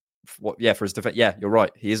like, what? Yeah, for his defense. Yeah, you're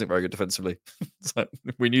right. He isn't very good defensively. So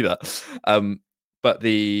we knew that. But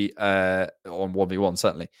the on 1v1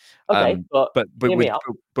 certainly. Okay,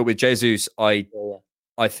 but with Jesus, I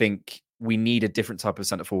think we need a different type of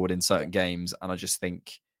centre forward in certain games, and I just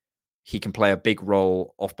think he can play a big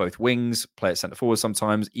role off both wings, play at centre forward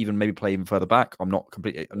sometimes, even maybe play even further back. I'm not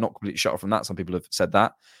completely shut off from that. Some people have said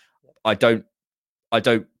that. I don't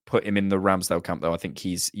put him in the Ramsdale camp though. I think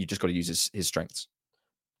you just got to use his strengths.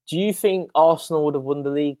 Do you think Arsenal would have won the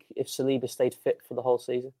league if Saliba stayed fit for the whole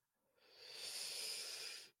season?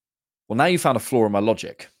 Well, now you found a flaw in my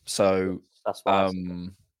logic. So that's why.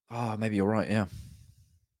 Maybe you're right. Yeah,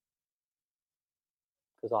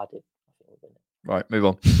 because I did. I think we'll win it. Right, move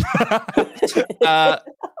on.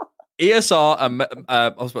 ESR and I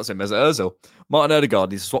was about to say Mesut Ozil. Martin Odegaard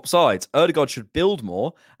needs to swap sides. Odegaard should build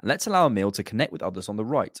more, and let's allow Emil to connect with others on the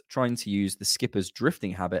right. Trying to use the skipper's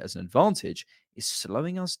drifting habit as an advantage is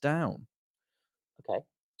slowing us down. Okay.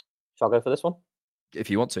 Shall I go for this one? If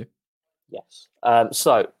you want to. Yes.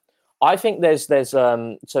 So I think there's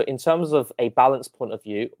so in terms of a balanced point of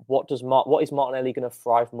view, what is Martinelli going to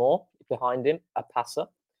thrive more behind him? A passer.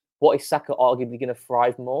 What is Saka arguably going to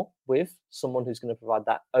thrive more with? Someone who's going to provide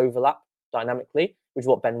that overlap dynamically, which is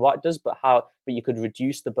what Ben White does, but you could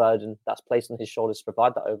reduce the burden that's placed on his shoulders to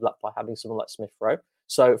provide that overlap by having someone like Smith Rowe.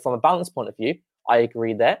 So from a balanced point of view, I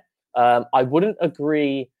agree there. I wouldn't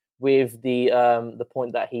agree with the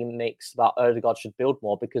point that he makes about Odegaard should build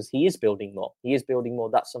more, because he is building more.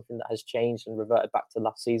 That's something that has changed and reverted back to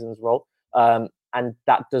last season's role. And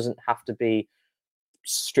that doesn't have to be,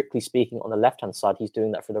 strictly speaking, on the left-hand side. He's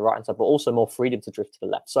doing that for the right-hand side, but also more freedom to drift to the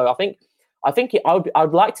left. So I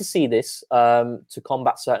would like to see this to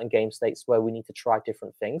combat certain game states where we need to try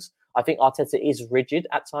different things. I think Arteta is rigid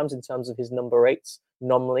at times in terms of his number 8s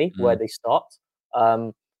nominally where they start.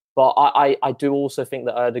 But I do also think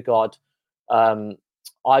that Odegaard,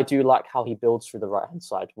 I do like how he builds through the right-hand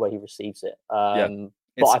side where he receives it. But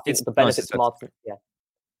I think the benefits to Martin,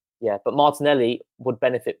 but Martinelli would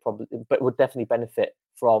definitely benefit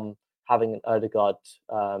from having an Odegaard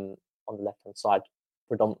on the left-hand side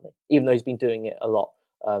predominantly, even though he's been doing it a lot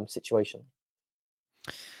situationally.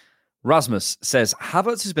 Rasmus says,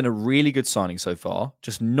 Havertz has been a really good signing so far,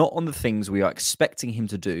 just not on the things we are expecting him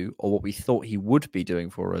to do or what we thought he would be doing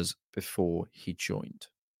for us before he joined.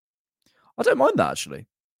 I don't mind that, actually.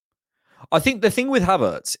 I think the thing with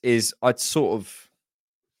Havertz is I'm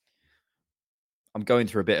going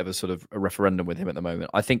through a bit of a sort of a referendum with him at the moment.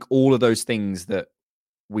 I think all of those things that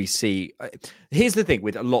we see... Here's the thing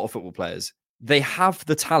with a lot of football players. They have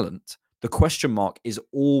the talent. The question mark is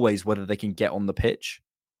always whether they can get on the pitch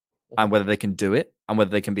and whether they can do it and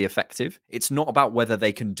whether they can be effective. It's not about whether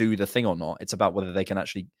they can do the thing or not. It's about whether they can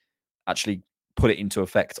actually put it into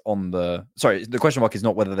effect on the... Sorry, the question mark is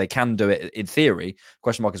not whether they can do it in theory. The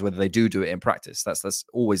question mark is whether they do it in practice. That's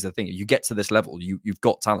always the thing. You get to this level, you've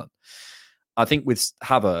got talent. I think with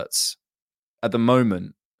Havertz, at the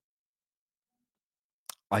moment,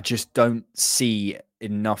 I just don't see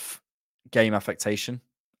enough game affectation.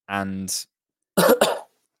 And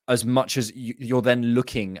as much as you're then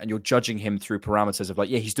looking and you're judging him through parameters of like,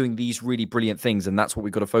 yeah, he's doing these really brilliant things and that's what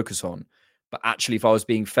we've got to focus on. But actually, if I was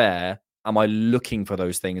being fair, am I looking for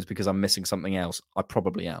those things because I'm missing something else? I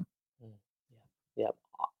probably am. Yeah,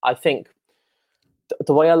 I think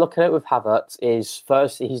the way I look at it with Havertz is,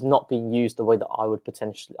 first, he's not being used the way that I would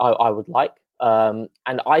like. And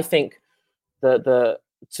I think to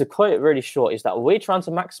cut it really short is that we're trying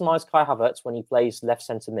to maximize Kai Havertz when he plays left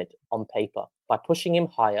centre mid on paper by pushing him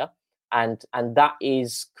higher. And that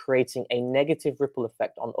is creating a negative ripple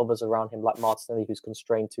effect on others around him, like Martinelli, who's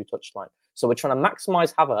constrained to touchline. So we're trying to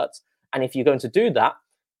maximize Havertz. And if you're going to do that,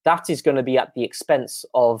 that is going to be at the expense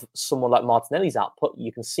of someone like Martinelli's output.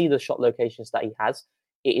 You can see the shot locations that he has.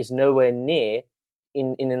 It is nowhere near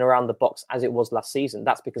in and around the box as it was last season.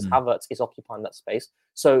 That's because Havertz is occupying that space.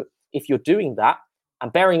 So if you're doing that,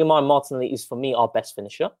 and bearing in mind Martinelli is for me our best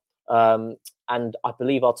finisher, and I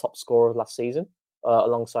believe our top scorer of last season,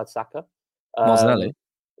 alongside Saka. Martinelli?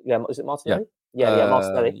 Yeah, is it Martinelli? Yeah,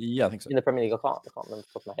 Martinelli. Yeah, I think so. In the Premier League, I can't remember off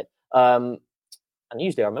the top of my head. And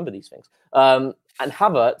usually I remember these things. And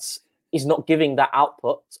Havertz is not giving that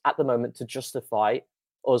output at the moment to justify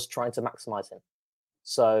us trying to maximise him.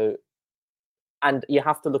 So, and you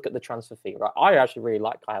have to look at the transfer fee, right? I actually really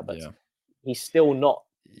like Kai Havertz. Yeah. He's still not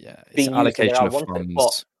being used the way I want it,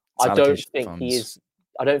 but I don't think he is.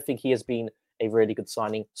 I don't think he has been a really good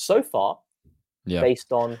signing so far,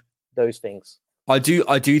 based on those things. I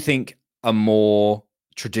do think a more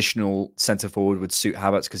traditional centre forward would suit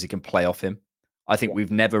Havertz because he can play off him. I think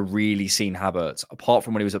we've never really seen Havertz, apart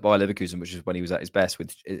from when he was at Bayer Leverkusen, which is when he was at his best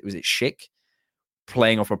with, was it Schick,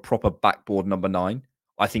 playing off a proper backboard number 9.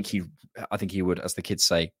 I think he would, as the kids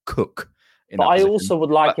say, cook. But I also would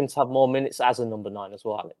like him to have more minutes as a number 9 as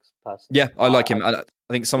well, Alex. Personally, yeah, I like him. I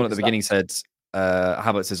think someone at the beginning said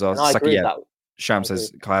Havertz is our second. Yeah, Sham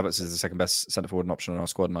says Kai Havertz is the second best centre forward option on our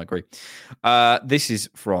squad, and I agree. This is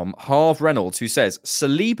from Harv Reynolds, who says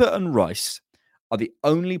Saliba and Rice are the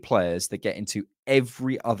only players that get into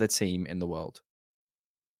every other team in the world.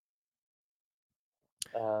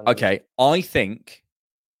 Okay, I think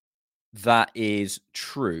that is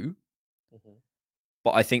true,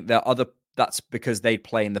 but I think that's because they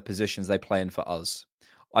play in the positions they play in for us.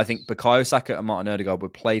 I think Bukayo Saka and Martin Odegaard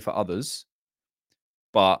would play for others,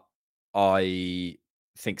 but I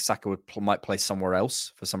think Saka might play somewhere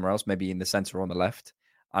else, maybe in the centre or on the left.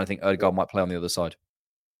 And I think Odegaard might play on the other side.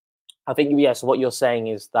 I think, so what you're saying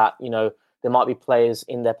is that, there might be players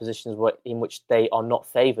in their positions in which they are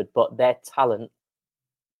not favoured, but their talent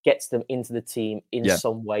gets them into the team in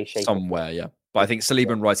some way, shape, somewhere, or form. But I think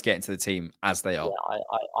Saliba and Rice get into the team as they are. Yeah,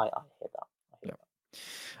 I hear that.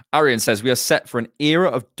 Arian says, we are set for an era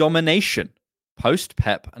of domination,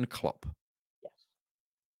 post-Pep and Klopp. Yes.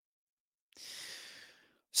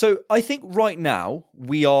 So I think right now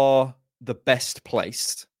we are the best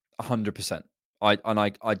placed, 100%. I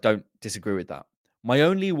don't disagree with that. My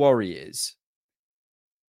only worry is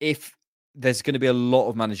if there's going to be a lot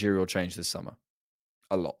of managerial change this summer.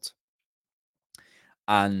 A lot.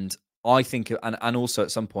 And I think, and also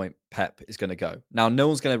at some point, Pep is going to go. Now, no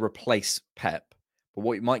one's going to replace Pep, but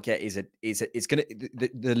what you might get is it's going to,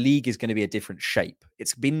 the league is going to be a different shape.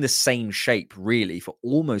 It's been the same shape, really, for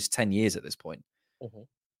almost 10 years at this point. Mm-hmm.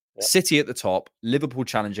 Yep. City at the top, Liverpool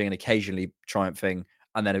challenging and occasionally triumphing,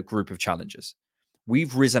 and then a group of challengers.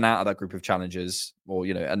 We've risen out of that group of challengers, or,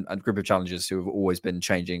 and group of challengers who have always been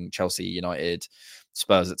changing, Chelsea, United,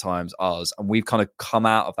 Spurs at times, ours. And we've kind of come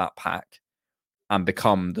out of that pack and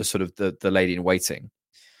become the sort of the lady in waiting.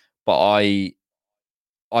 But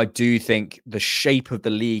I do think the shape of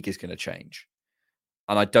the league is going to change.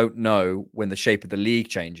 And I don't know when the shape of the league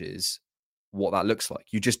changes, what that looks like.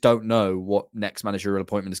 You just don't know what next managerial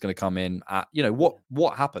appointment is going to come in at,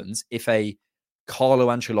 what happens if a Carlo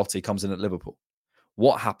Ancelotti comes in at Liverpool?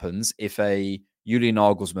 What happens if a Julian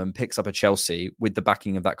Nagelsmann picks up a Chelsea with the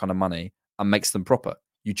backing of that kind of money and makes them proper?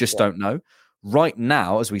 You just don't know. Right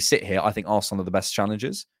now, as we sit here, I think Arsenal are the best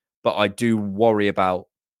challengers, but I do worry about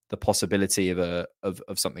the possibility of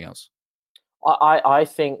something else. I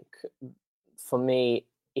think, for me,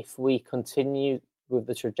 if we continue with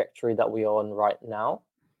the trajectory that we are on right now,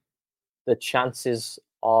 the chances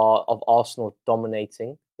of Arsenal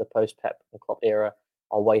dominating the post-Pep and Klopp era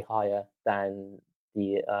are way higher than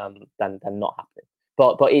than not happening.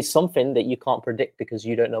 But it's something that you can't predict because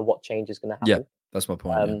you don't know what change is going to happen. Yeah, that's my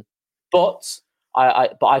point. But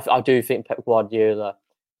I do think Pep Guardiola,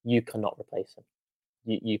 you cannot replace him.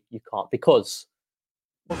 You can't, because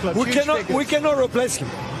we cannot replace him.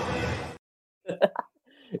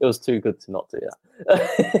 It was too good to not do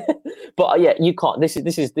that. But you can't. This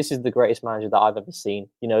is the greatest manager that I've ever seen.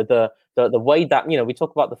 The way that we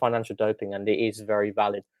talk about the financial doping, and it is very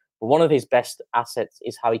valid. But one of his best assets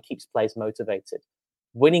is how he keeps players motivated.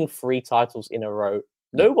 Winning 3 titles in a row.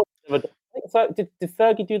 No one ever. Did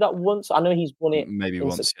Fergie do that once? I know he's won it maybe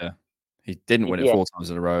once. Yeah, he didn't win it 4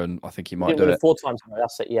 times in a row, and I think he might do it 4 times in a row.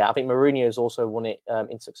 That's it. Yeah, I think Mourinho's also won it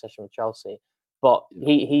in succession with Chelsea. But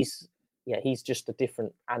he's just a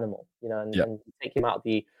different animal, and take him out of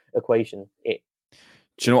the equation. Do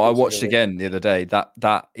you know what I watched again the other day?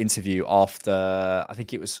 That interview after, I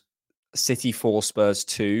think it was City 4, Spurs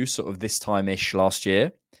 2, sort of this time-ish last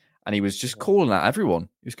year, and he was just calling out everyone.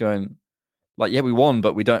 He was going like, "Yeah, we won,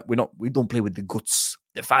 but we don't play with the guts,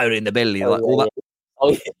 the fire in the belly, all that."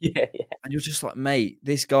 Oh yeah. And you're just like, mate,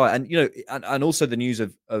 this guy, and and also the news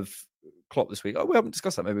of Klopp this week. Oh, we haven't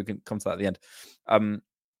discussed that. Maybe we can come to that at the end.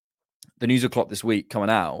 The news of Klopp this week coming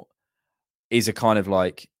out. is a kind of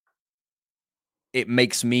like, it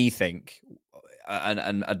makes me think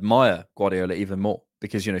and admire Guardiola even more,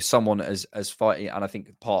 because, you know, someone as fighting, and I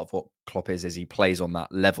think part of what Klopp is he plays on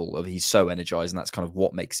that level of, he's so energized, and that's kind of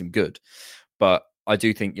what makes him good. But I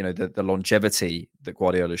do think, you know, the longevity that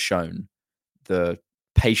Guardiola's shown, the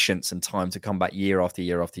patience and time to come back year after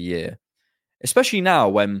year after year, especially now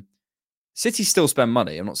when City still spend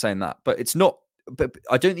money. I'm not saying that, but it's not. But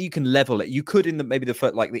I don't think you can level it. You could in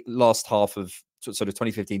the last half of sort of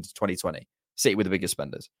 2015 to 2020, City were the biggest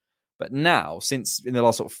spenders. But now, since in the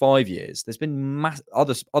last sort of 5 years, there's been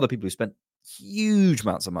other people who spent huge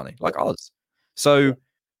amounts of money, like us. So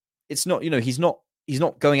it's not, you know, he's not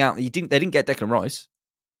going out. They didn't get Declan Rice.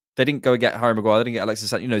 They didn't go and get Harry Maguire. They didn't get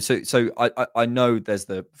Alexis. You know, so I know there's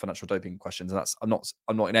the financial doping questions, and that's I'm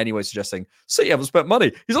not in any way suggesting City haven't spent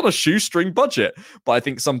money. He's on a shoestring budget, but I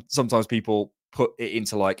think sometimes people put it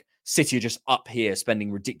into like City are just up here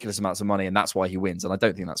spending ridiculous amounts of money, and that's why he wins. And I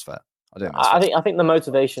don't think that's fair. I think the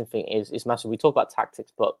motivation thing is massive. We talk about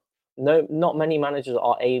tactics, but not many managers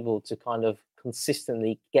are able to kind of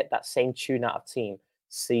consistently get that same tune out of team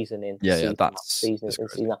season in, season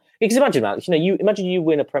out. Because imagine that, you know, you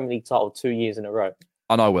win a Premier League title 2 years in a row,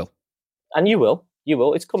 and I will, and you will.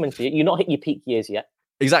 It's coming to you. You're not hit your peak years yet.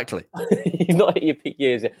 Exactly. You've not hit your peak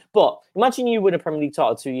years yet. But imagine you win a Premier League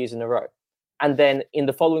title 2 years in a row, and then in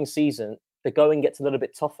the following season the going gets a little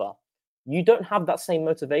bit tougher. You don't have that same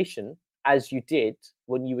motivation as you did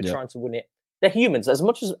when you were trying to win it. They're humans. As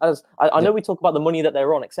much as I know we talk about the money that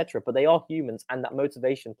they're on, etc., but they are humans, and that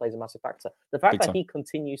motivation plays a massive factor. The fact that he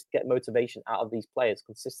continues to get motivation out of these players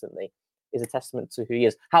consistently is a testament to who he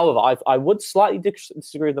is. However, I would slightly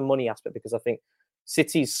disagree with the money aspect, because I think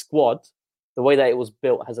City's squad, the way that it was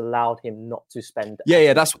built, has allowed him not to spend.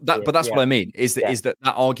 That's what I mean. Is that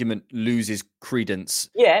argument loses credence?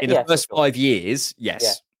 In the first 5 years,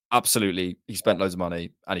 yes. Absolutely, he spent loads of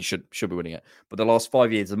money and he should be winning it. But the last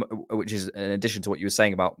 5 years, which is in addition to what you were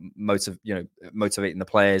saying about motivating the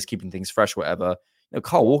players, keeping things fresh, whatever. You know,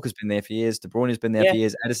 Kyle Walker's been there for years. De Bruyne's been there for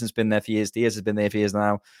years. Edison's been there for years. Diaz has been there for years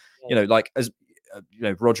now. You know, like as you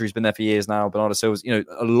know, Rodri's been there for years now. Bernardo Silva's. You know,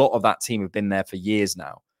 a lot of that team have been there for years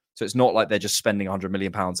now. So it's not like they're just spending £100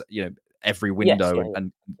 million, you know, every window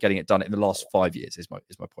and getting it done in the last 5 years. Is my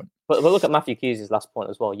point. But look at Matthew Hughes' last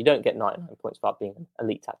point as well. You don't get 99 points without being an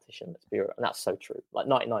elite tactician. Let's be real, and that's so true. Like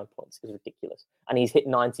 99 points is ridiculous, and he's hit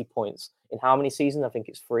 90 points in how many seasons? I think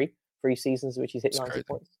it's three seasons which he's hit 90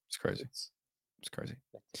 points. It's crazy. It's crazy.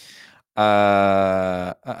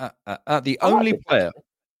 The only player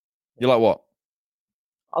you like what?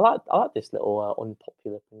 I like this little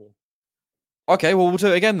unpopular opinion. Okay, well, we'll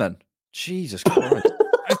do it again then. Jesus Christ.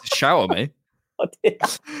 Shower me.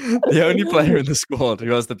 The only player in the squad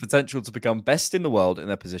who has the potential to become best in the world in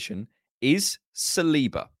their position is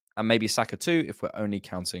Saliba, and maybe Saka too, if we're only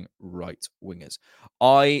counting right wingers.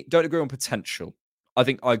 I don't agree on potential. I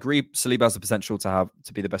agree Saliba has the potential to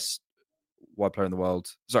be the best wide player in the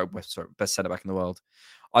world. Sorry, best centre back in the world.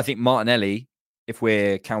 I think Martinelli, if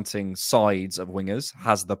we're counting sides of wingers,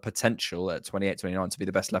 has the potential at 28, 29 to be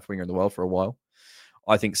the best left winger in the world for a while.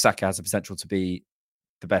 I think Saka has the potential to be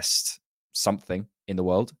the best something in the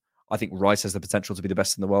world. I think Rice has the potential to be the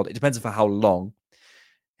best in the world. It depends on for how long.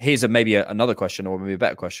 Here's maybe another question, or maybe a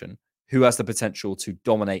better question. Who has the potential to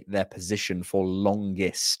dominate their position for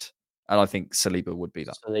longest? And I think Saliba would be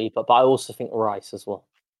that. Saliba, but I also think Rice as well.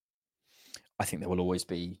 I think there will always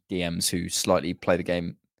be DMs who slightly play the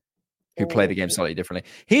game, slightly differently.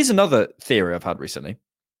 Here's another theory I've had recently.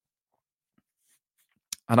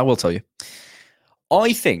 And I will tell you.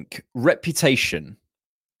 I think reputation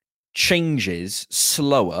changes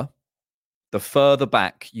slower the further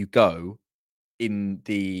back you go in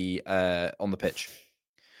the on the pitch.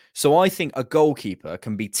 So I think a goalkeeper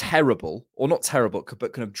can be terrible, or not terrible,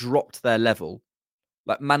 but kind of dropped their level,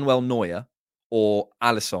 like Manuel Neuer or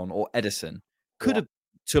Alisson or Edison, could have,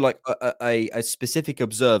 to like a specific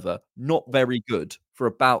observer, not very good for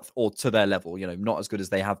about, or to their level, you know, not as good as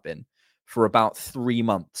they have been, for about 3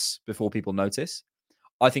 months before people notice.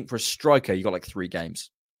 I think for a striker, you got like 3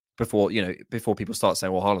 games before people start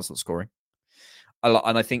saying, well, Haaland's not scoring. And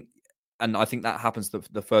I think that happens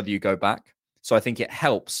the further you go back. So I think it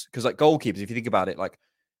helps, because like goalkeepers, if you think about it, like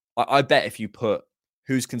I bet if you put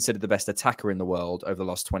who's considered the best attacker in the world over the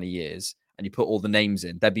last 20 years and you put all the names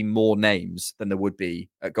in, there'd be more names than there would be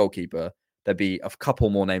at goalkeeper. There'd be a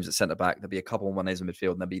couple more names at centre back. There'd be a couple more names in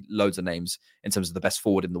midfield, and there'd be loads of names in terms of the best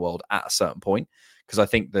forward in the world at a certain point. Because I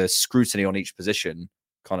think the scrutiny on each position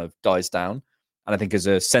kind of dies down. And I think as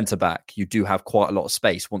a centre back, you do have quite a lot of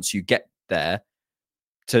space once you get there.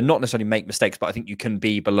 to not necessarily make mistakes, but I think you can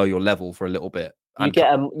be below your level for a little bit. You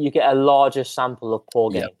get a larger sample of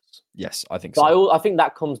poor games. Yes, I think so. so. I think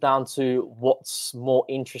that comes down to what's more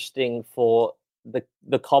interesting for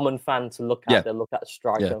the common fan to look at. They look at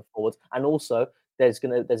striker and forwards, and also there's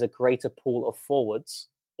a greater pool of forwards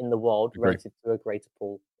in the world relative to a greater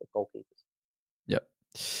pool of goalkeepers. Yep.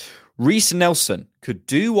 Reece Nelson could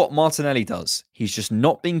do what Martinelli does. He's just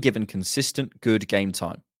not been given consistent good game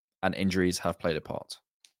time, and injuries have played a part.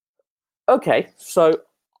 Okay, so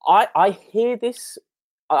I hear this.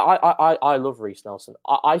 I love Reece Nelson.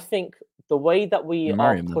 I think the way that we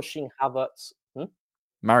are pushing Havertz.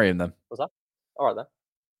 Marry him then. What's that? All right then.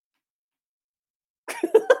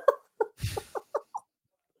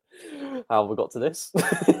 How have we got to this?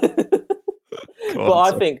 But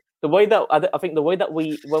I think the way that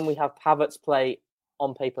when we have Havertz play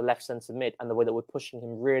on paper left centre mid, and the way that we're pushing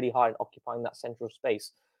him really high and occupying that central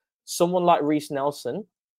space, someone like Reece Nelson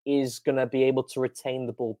is going to be able to retain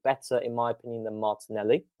the ball better, in my opinion, than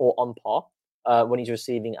Martinelli, or on par when he's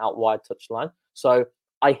receiving out wide touchline. So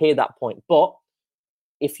I hear that point. But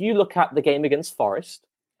if you look at the game against Forest,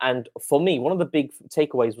 and for me, one of the big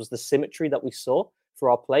takeaways was the symmetry that we saw for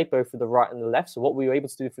our play, both for the right and the left. So what we were able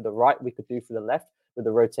to do for the right, we could do for the left with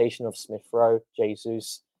the rotation of Smith Rowe,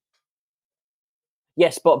 Jesus.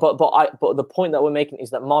 Yes, but the point that we're making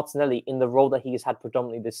is that Martinelli, in the role that he has had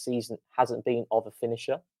predominantly this season, hasn't been of a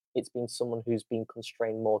finisher. It's been someone who's been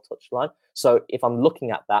constrained more touchline. So if I'm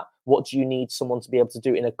looking at that, what do you need someone to be able to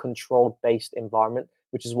do in a controlled-based environment,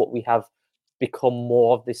 which is what we have become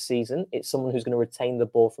more of this season? It's someone who's going to retain the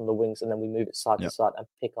ball from the wings, and then we move it side to side and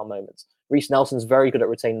pick our moments. Reece Nelson's very good at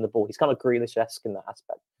retaining the ball. He's kind of Grealish-esque in that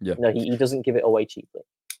aspect. Yeah. He doesn't give it away cheaply.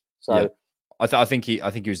 So. Yeah. I think he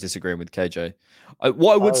was disagreeing with KJ.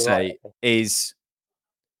 What I would say is,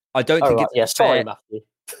 I don't think it's sorry, Matthew.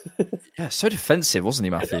 Yeah, so defensive, wasn't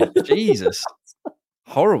he, Matthew? Jesus,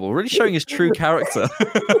 horrible. Really showing his true character.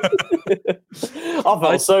 I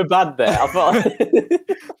felt so bad there.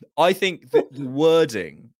 I think the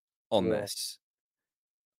wording on this,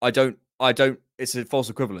 I don't. It's a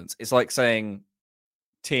false equivalence. It's like saying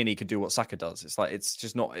Tierney can do what Saka does. It's like, it's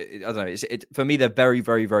just not. I don't know. For me, they're very,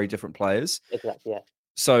 very, very different players. Exactly. Yeah.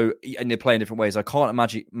 So, and they play in different ways. I can't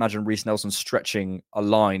imagine Reece Nelson stretching a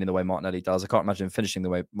line in the way Martinelli does. I can't imagine him finishing the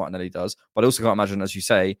way Martinelli does. But I also can't imagine, as you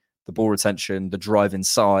say, the ball retention, the drive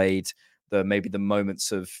inside, maybe the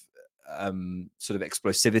moments of sort of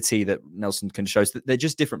explosivity that Nelson can show. So they're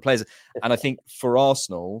just different players. And I think for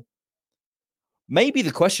Arsenal, maybe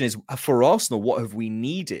the question is, for Arsenal, what have we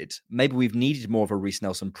needed? Maybe we've needed more of a Reece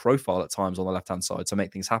Nelson profile at times on the left-hand side to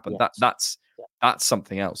make things happen. Yes. That's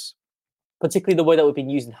something else. Particularly the way that we've been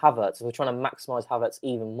using Havertz. If we're trying to maximise Havertz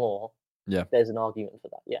even more, there's an argument for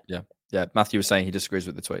that. Yeah. Matthew was saying he disagrees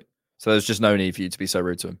with the tweet. So there's just no need for you to be so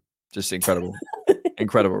rude to him. Just incredible.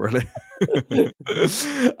 Incredible, really.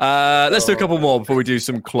 Let's do a couple more before we do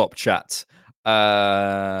some Klopp chat.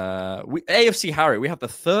 AFC Harry, we have the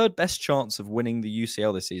third best chance of winning the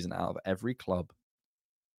UCL this season out of every club.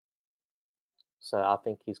 So I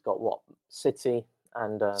think he's got City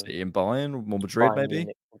and City and Bayern, or Madrid, Bayern maybe.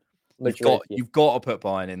 Munich. You've got to put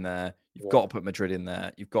Bayern in there. You've got to put Madrid in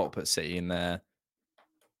there. You've got to put City in there.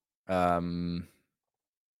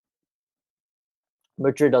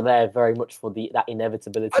 Madrid are there very much for that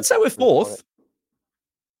inevitability. I'd say we're fourth.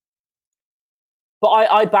 But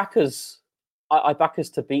I back us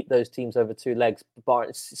to beat those teams over two legs.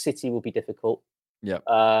 But City will be difficult. Yeah.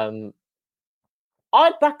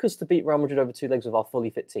 I'd back us to beat Real Madrid over two legs with our fully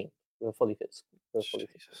fit team. We're fully fit.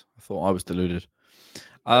 Jesus, I thought I was deluded.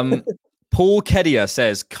 Paul Kedia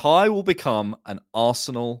says Kai will become an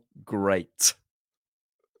Arsenal great.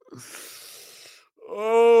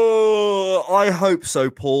 Oh, I hope so,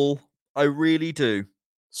 Paul. I really do.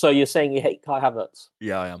 So you're saying you hate Kai Havertz?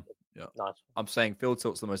 Yeah, I am. Yeah, nice. I'm saying field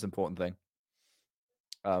tilt's the most important thing.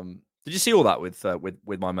 Did you see all that with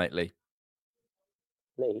my mate Lee?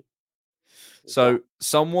 Lee. So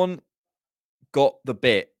someone got the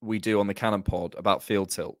bit we do on the Cannon Pod about field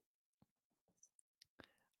tilt,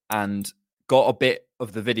 and got a bit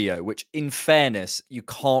of the video, which, in fairness, you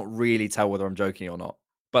can't really tell whether I'm joking or not.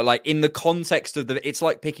 But like in the context of it's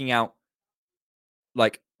like picking out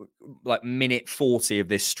like minute 40 of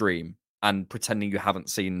this stream and pretending you haven't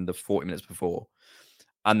seen the 40 minutes before.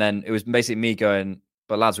 And then it was basically me going,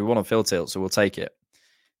 but lads, we want a field tilt, so we'll take it.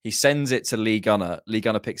 He sends it to Lee Gunner. Lee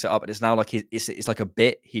Gunner picks it up, and it's now like it's like a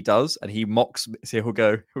bit he does, and he mocks. So he'll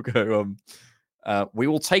go, we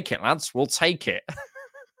will take it, lads. We'll take it.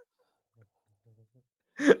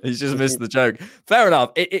 He's just missed the joke. Fair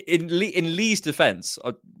enough. In Lee's defense,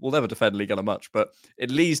 we'll never defend Lee Gunner much, but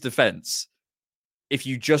in Lee's defense, if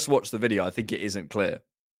you just watch the video, I think it isn't clear,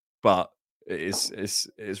 but it's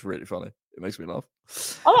really funny. It makes me laugh.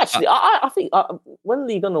 I think when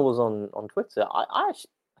Lee Gunnar was on Twitter,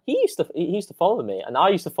 he used to follow me, and I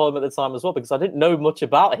used to follow him at the time as well because I didn't know much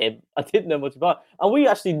about him. And we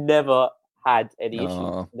actually never had any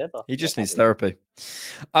issues. Never. He just needs therapy.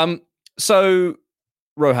 So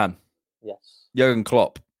Rohan. Yes. Jurgen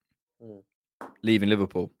Klopp leaving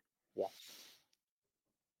Liverpool. Yes.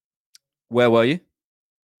 Where were you?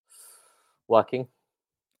 Working.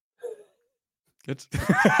 Good.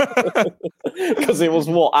 Because it was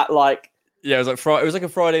at like. Yeah, it was like a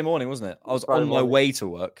Friday morning, wasn't it? I was on my way to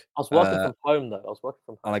work. I was working from home though.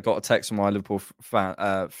 And I got a text from my Liverpool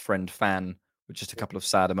friend with just a couple of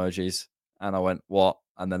sad emojis, and I went, "What?"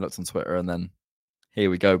 And then looked on Twitter, and then here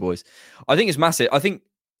we go, boys. I think it's massive. I think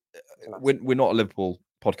we're not a Liverpool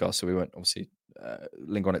podcast, so we won't obviously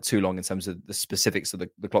linger on it too long in terms of the specifics of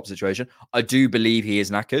the Klopp situation. I do believe he is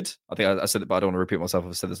knackered. I think I said it, but I don't want to repeat myself.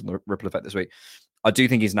 I've said this on the Ripple Effect this week. I do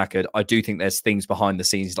think he's knackered. I do think there's things behind the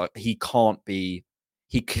scenes. Like he can't be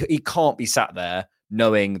sat there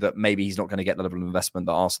knowing that maybe he's not going to get the level of investment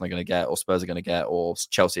that Arsenal are going to get, or Spurs are going to get, or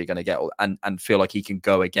Chelsea are going to get, and feel like he can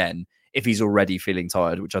go again if he's already feeling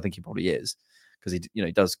tired, which I think he probably is, because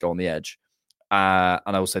he does go on the edge.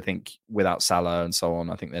 And I also think without Salah and so on,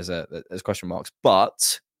 I think there's question marks,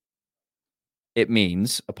 but it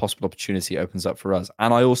means a possible opportunity opens up for us.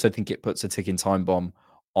 And I also think it puts a ticking time bomb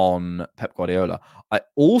on Pep Guardiola. I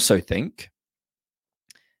also think,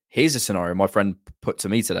 here's a scenario my friend put to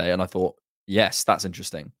me today, and I thought, yes, that's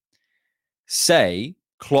interesting. Say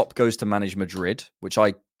Klopp goes to manage Madrid, which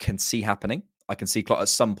I can see happening. I can see Klopp at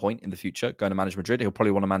some point in the future going to manage Madrid. He'll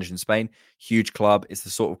probably want to manage in Spain. Huge club. It's the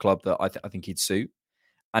sort of club that I think he'd suit.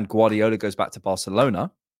 And Guardiola goes back to Barcelona.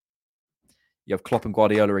 You have Klopp and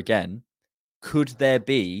Guardiola again. Could there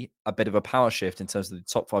be a bit of a power shift in terms of the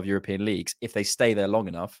top 5 European leagues if they stay there long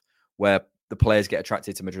enough, where the players get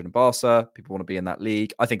attracted to Madrid and Barca? People want to be in that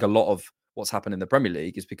league. I think a lot of what's happened in the Premier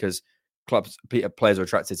League is because players are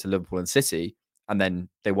attracted to Liverpool and City, and then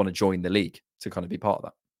they want to join the league to kind of be part of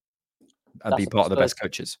that and be part of the best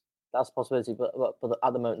coaches. That's a possibility, but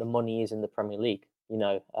at the moment the money is in the Premier League. For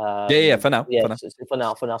now. For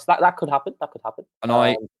now. So that could happen.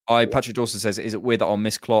 And Patrick Dawson says, "Is it weird that I'll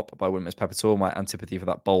miss Klopp, but I wouldn't miss Pep at all? My antipathy for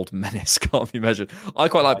that bold menace can't be measured." I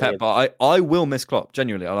quite like Pep, but I will miss Klopp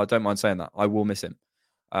genuinely, and I don't mind saying that. I will miss him.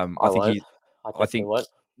 I think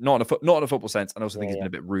not in a football sense, and I also think he's been a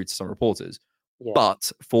bit rude to some reporters. Yeah. But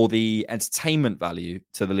for the entertainment value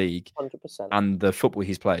to the league 100%. And the football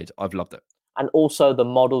he's played, I've loved it. And also the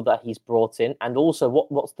model that he's brought in, and also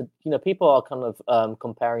what's the people are kind of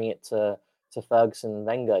comparing it to Ferguson and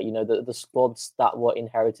Wenger. The squads that were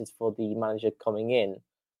inherited for the manager coming in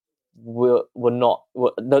were not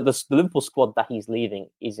the Liverpool squad that he's leaving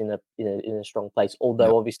is in a strong place.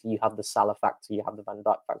 Although obviously you have the Salah factor, you have the Van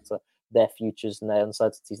Dijk factor, their futures and their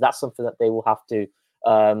uncertainties. That's something that they will have to.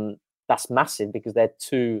 That's massive because they're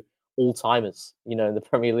 2 all-timers, in the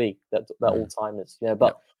Premier League. They're all-timers,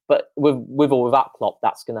 But with or without Klopp,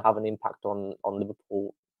 that's going to have an impact on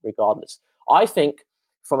Liverpool regardless. I think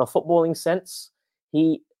from a footballing sense,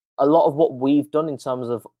 a lot of what we've done in terms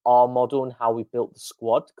of our model and how we built the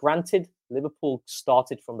squad, granted, Liverpool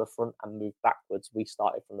started from the front and moved backwards. We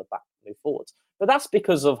started from the back and moved forwards. But that's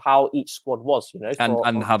because of how each squad was,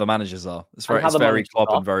 and how the managers are. It's very Klopp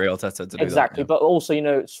and very Arteta to do that. Exactly. But also,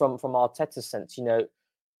 it's from Arteta's sense,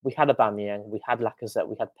 we had Aubameyang, we had Lacazette,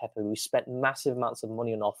 we had Pepe. We spent massive amounts of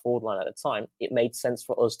money on our forward line at the time. It made sense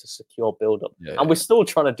for us to secure build-up. And we're still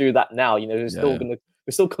trying to do that now. We're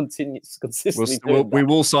still consistently doing that. We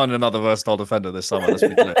will sign another versatile defender this summer. Let's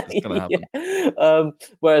be clear. It's going to happen.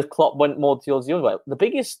 Whereas Klopp went more towards the other way.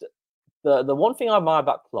 The one thing I admire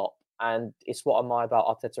about Klopp, and it's what I admire about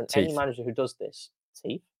Arteta and any manager who does this,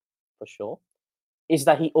 for sure, is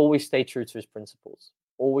that he always stayed true to his principles.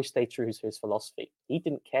 Always stay true to his philosophy. He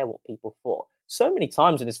didn't care what people thought. So many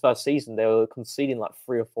times in his first season, they were conceding like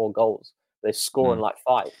 3 or 4 goals. They're scoring like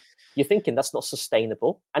 5. You're thinking that's not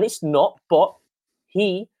sustainable. And it's not, but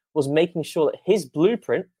he was making sure that his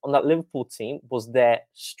blueprint on that Liverpool team was there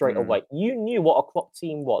straight away. You knew what a Klopp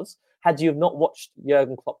team was. Had you have not watched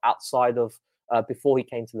Jurgen Klopp outside of before he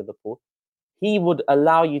came to Liverpool, he would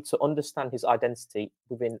allow you to understand his identity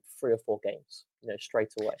within 3 or 4 games,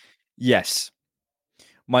 straight away. Yes.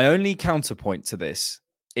 My only counterpoint to this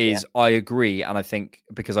is I agree, and I think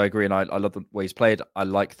because I agree and I love the way he's played, I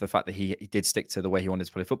like the fact that he did stick to the way he wanted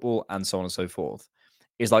to play football and so on and so forth.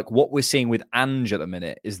 Is like what we're seeing with Ange at the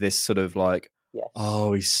minute is this sort of like,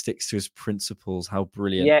 he sticks to his principles. How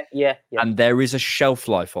brilliant. Yeah. And there is a shelf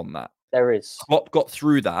life on that. There is. Klopp got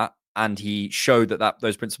through that and he showed that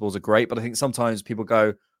those principles are great. But I think sometimes people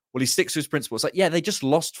go, well, he sticks to his principles. It's like, yeah, they just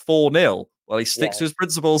lost 4-0. Well, he sticks to his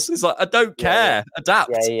principles. It's like, I don't care.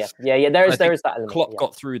 Adapt. Yeah. There is that element. Klopp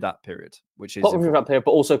got through that period, which is Klopp got through that period,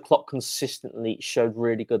 but also Klopp consistently showed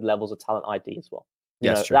really good levels of talent ID as well.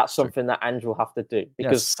 That's something that Andrew will have to do,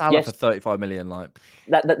 because Salah for 35 million, like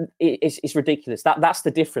it's ridiculous. That's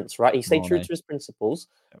the difference, right? He stayed true to his principles,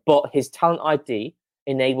 but his talent ID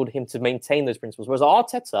enabled him to maintain those principles. Whereas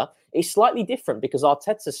Arteta is slightly different, because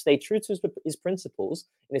Arteta stayed true to his principles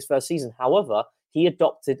in his first season. However, he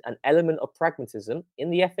adopted an element of pragmatism in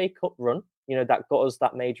the FA Cup run, that got us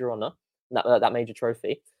that major honour, that major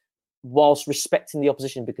trophy, whilst respecting the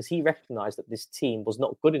opposition, because he recognised that this team was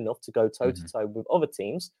not good enough to go toe-to-toe with other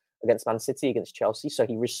teams, against Man City, against Chelsea. So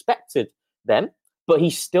he respected them, but he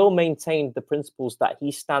still maintained the principles that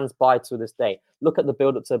he stands by to this day. Look at the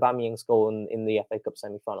build-up to Aubameyang's goal in the FA Cup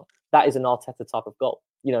semi-final. That is an Arteta type of goal,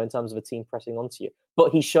 in terms of a team pressing onto you.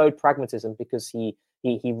 But he showed pragmatism, because he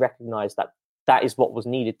recognised that is what was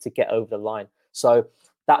needed to get over the line. So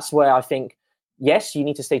that's where I think, yes, you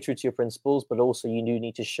need to stay true to your principles, but also you do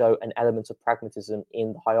need to show an element of pragmatism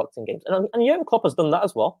in the high-octane games. And Jurgen Klopp has done that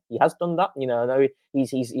as well. He has done that. I know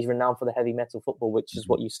he's renowned for the heavy metal football, which is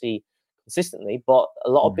what you see consistently. But a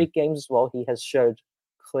lot of big games as well, he has showed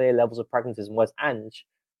clear levels of pragmatism, whereas Ange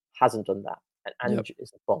hasn't done that. And Ange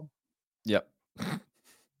is a bomb. Yep.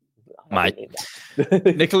 Mate.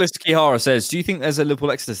 Nicholas Kihara says, do you think there's a Liverpool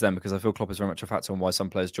exodus then? Because I feel Klopp is very much a factor on why some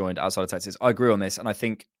players joined outside of tactics. I agree on this. And I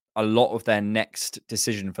think a lot of their next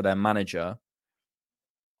decision for their manager,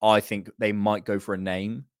 I think they might go for a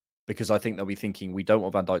name, because I think they'll be thinking, we don't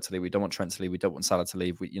want Van Dijk to leave, we don't want Trent to leave, we don't want Salah to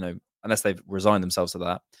leave. Unless they've resigned themselves to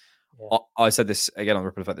that. Yeah. I said this again on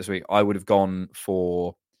Ripple Effect this week. I would have gone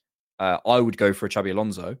for, I would go for a Xabi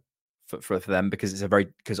Alonso for them, because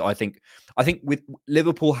I think with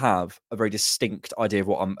Liverpool have a very distinct idea of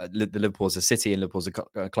what the Liverpool as a city and Liverpool as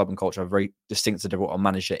a club and culture have a very distinct idea of what our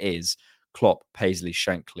manager is. Klopp, Paisley,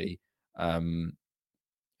 Shankly,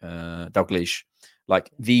 Dalglish, like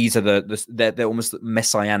these are they're almost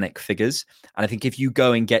messianic figures. And I think if you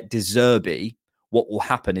go and get De Zerbi, what will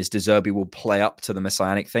happen is De Zerbi will play up to the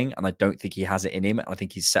messianic thing, and I don't think he has it in him. I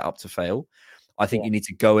think he's set up to fail. I think you need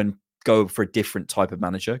to go for a different type of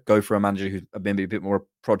manager. Go for a manager who's maybe a bit more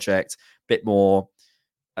project, bit more,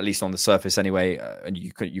 at least on the surface anyway, and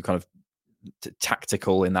you kind of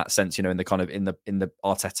tactical in that sense, in the kind of in the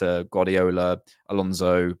Arteta, Guardiola,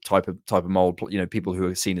 Alonso type of mold, people who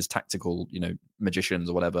are seen as tactical, magicians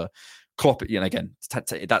or whatever. Klopp, again,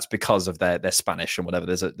 that's because of their Spanish and whatever.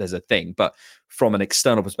 There's a thing, but from an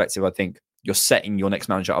external perspective, I think you're setting your next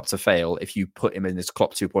manager up to fail if you put him in this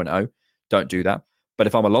Klopp 2.0. Don't do that. But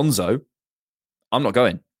if I'm Alonso, I'm not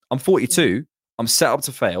going. I'm 42. I'm set up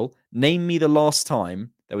to fail. Name me the last time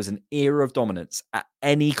there was an era of dominance at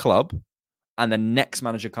any club, and the next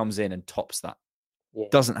manager comes in and tops that.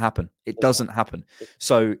 Doesn't happen. It doesn't happen.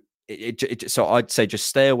 So so I'd say just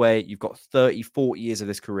stay away. You've got 30, 40 years of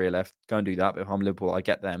this career left. Go and do that. But if I'm Liverpool, I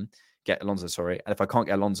get Alonso, sorry. And if I can't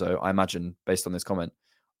get Alonso, I imagine, based on this comment,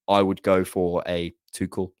 I would go for a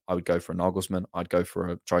Tuchel. I would go for a Nagelsmann. I'd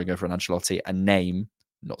try and go for an Ancelotti. A name,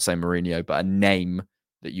 not saying Mourinho, but a name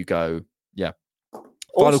that you go, yeah.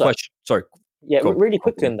 Final question. Sorry. Yeah, really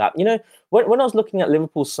quickly on that. When I was looking at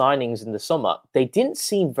Liverpool signings in the summer, they didn't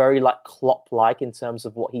seem very Klopp-like in terms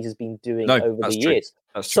of what he's been doing over the years.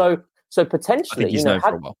 That's true. So potentially, he's known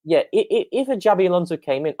for a while. If a Xabi Alonso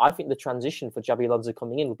came in, I think the transition for Xabi Alonso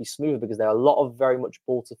coming in would be smooth, because there are a lot of very much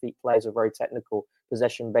ball-to-feet players who are very technical,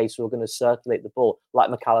 possession-based, who are going to circulate the ball, like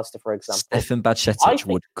McAllister, for example. Stefan Bajcetic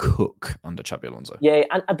would cook under Xabi Alonso. Yeah,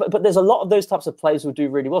 but there's a lot of those types of players who do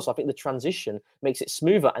really well. So I think the transition makes it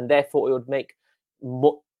smoother, and therefore it would make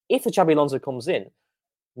if a Xabi Alonso comes in,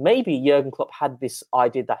 maybe Jurgen Klopp had this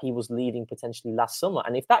idea that he was leaving potentially last summer,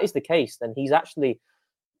 and if that is the case, then he's actually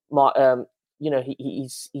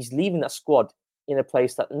he's leaving that squad in a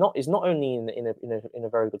place that is not only in a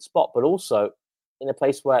very good spot, but also in a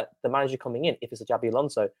place where the manager coming in, if it's a Xabi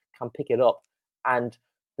Alonso, can pick it up, and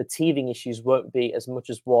the teething issues won't be as much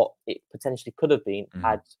as what it potentially could have been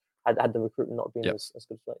had the recruitment not been as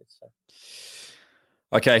good as it is. So.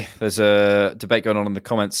 Okay, there's a debate going on in the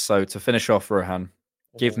comments. So to finish off, Rohan,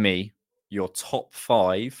 give me your top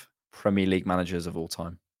 5 Premier League managers of all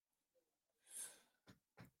time.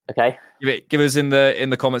 Okay. Give us in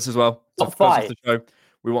the comments as well. Top 5. The show.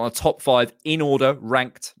 We want a top 5 in order,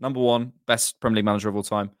 ranked. Number 1, best Premier League manager of all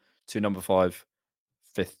time. To number 5,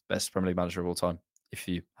 5th best Premier League manager of all time. If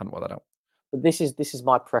you hadn't worked that out. But this is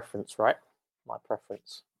my preference, right? My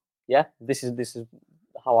preference. Yeah. This is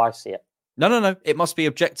how I see it. No. It must be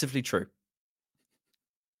objectively true.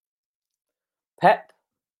 Pep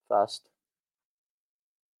first.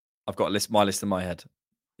 I've got my list in my head.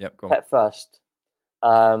 Yep, go on. Pep first.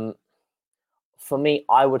 For me,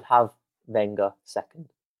 I would have Wenger second.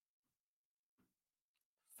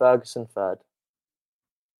 Ferguson third.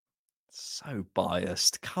 So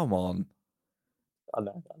biased. Come on. I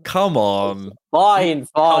know. Come on. Fine.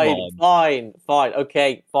 on.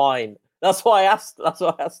 Okay, fine. That's why I asked.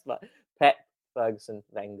 That. Pep, Ferguson,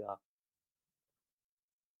 Wenger,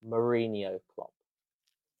 Mourinho, Klopp.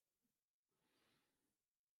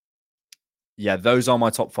 Yeah, those are my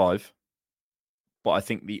top 5. But I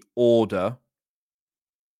think the order: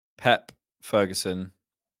 Pep, Ferguson.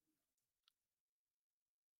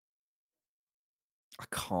 I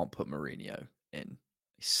can't put Mourinho in.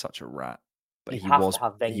 He's such a rat. But he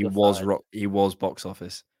was box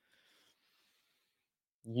office.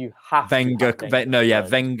 You have Wenger, to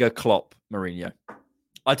have Wenger, Klopp, Mourinho.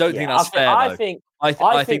 I don't think that's fair. I think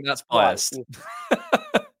that's biased.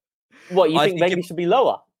 Right. What you think Wenger should be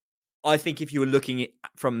lower? I think if you were looking at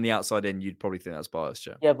from the outside in, you'd probably think that's biased,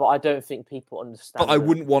 Joe. Yeah, but I don't think people understand. But I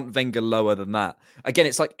wouldn't want Wenger lower than that. Again,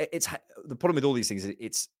 it's like the problem with all these things.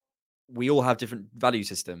 We all have different value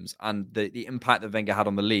systems, and the impact that Wenger had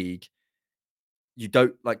on the league.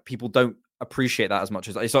 People don't appreciate that as much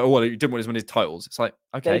as it's like, oh, well, you didn't win as many titles. It's like,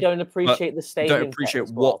 okay, they don't appreciate the stadium. Don't appreciate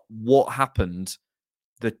what happened,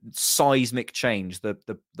 the seismic change, the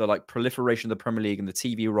like proliferation of the Premier League and the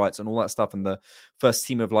TV rights and all that stuff, and the first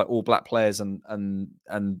team of like all black players and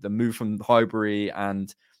the move from Highbury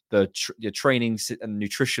and the training and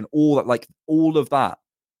nutrition, all of that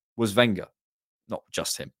was Wenger, not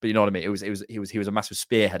just him, but you know what I mean. He was a massive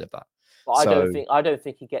spearhead of that. But I don't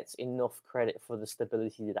think he gets enough credit for the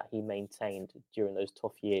stability that he maintained during those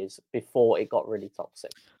tough years before it got really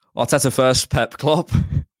toxic. Arteta first, Pep, Klopp.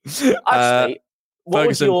 Actually,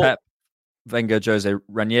 Ferguson, Pep, Wenger, Jose,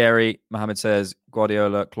 Ranieri. Mohammed says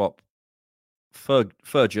Guardiola, Klopp,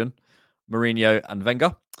 Ferguson, Mourinho, and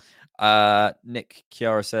Wenger. Nick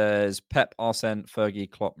Chiara says Pep, Arsene, Fergie,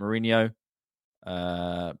 Klopp, Mourinho.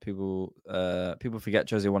 People forget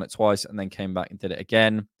Jose won it twice and then came back and did it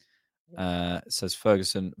again. Says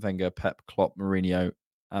Ferguson, Wenger, Pep, Klopp, Mourinho.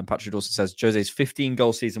 And Patrick Dawson says Jose's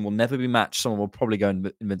 15-goal season will never be matched. Someone will probably go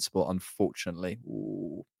invincible, unfortunately.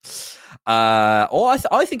 I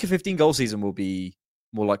think a 15-goal season will be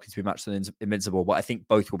more likely to be matched than invincible, but I think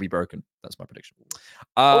both will be broken. That's my prediction.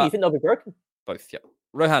 You think they'll be broken? Both, yeah.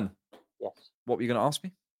 Rohan, yes. What were you going to ask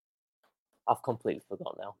me? I've completely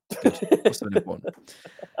forgot now. Good. That's really important.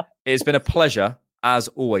 It's been a pleasure, as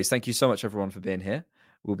always. Thank you so much, everyone, for being here.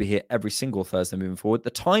 We'll be here every single Thursday moving forward.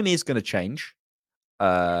 The time is going to change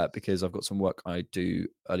because I've got some work I do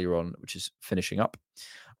earlier on, which is finishing up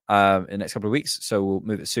in the next couple of weeks. So we'll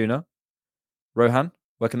move it sooner. Rohan,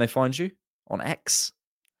 where can they find you? On X?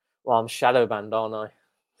 Well, I'm shadow banned, aren't I?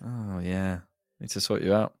 Oh, yeah. Need to sort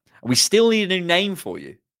you out. We still need a new name for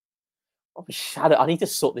you. I need to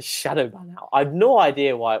sort this shadow ban out. I have no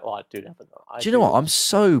idea why. Oh, I do never know. Do you know what? I'm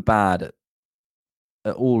so bad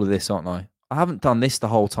at all of this, aren't I? I haven't done this the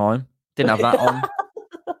whole time. Didn't have that on.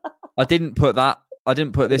 I didn't put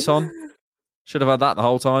this on. Should have had that the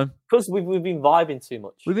whole time. Because we've been vibing too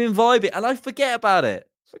much. We've been vibing, and I forget about it.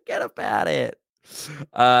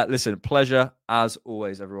 Listen, pleasure as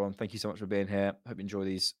always, everyone. Thank you so much for being here. Hope you enjoy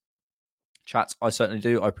these chats. I certainly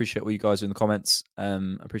do. I appreciate all you guys in the comments. I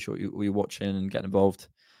appreciate all you watching and getting involved.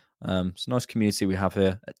 It's a nice community we have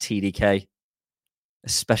here at TDK,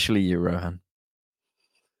 especially you, Rohan.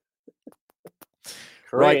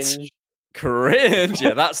 Cringe. Right. Cringe.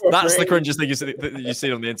 Yeah, that's the cringiest thing you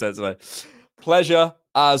see on the internet today. Pleasure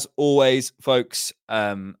as always, folks.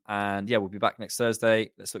 And yeah, we'll be back next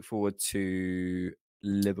Thursday. Let's look forward to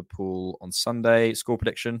Liverpool on Sunday. Score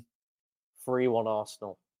prediction: 3-1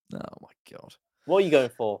 Arsenal. Oh my god. What are you going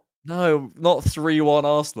for? No, not 3-1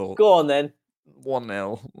 Arsenal. Go on then.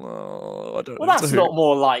 1-0. Oh, I don't know. Well, that's not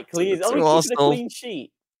more likely. Are we keeping a clean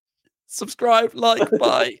sheet? Subscribe, like,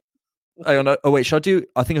 bye. Hang on. Oh wait, should I do?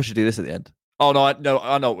 I think I should do this at the end. Oh no, I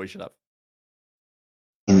know what we should have.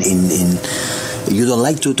 You don't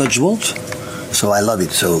like to touch what? So I love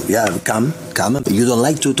it. So yeah, come. You don't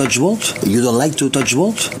like to touch what? You don't like to touch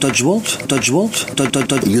what? Touch what? Touch what?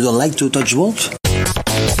 Touch. You don't like to touch what?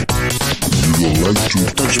 You don't like to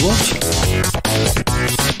touch what?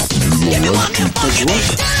 You don't like to touch what?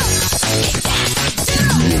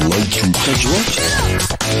 You don't like to touch what?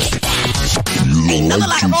 You don't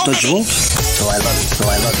like to touch what? So I love it. So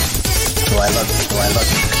I love it. So I love it. So I love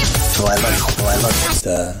it. So I love it. So I love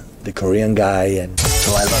it. The Korean guy and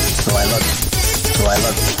so I love it. So I love it. So I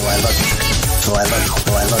love it. So I love it. So I love it.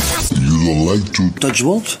 So I love it. You don't like to touch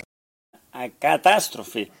what? A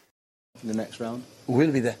catastrophe. in the next round?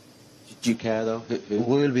 We'll be there. Do you care though? Who?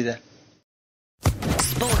 We'll be there.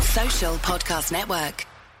 Sports Social Podcast Network.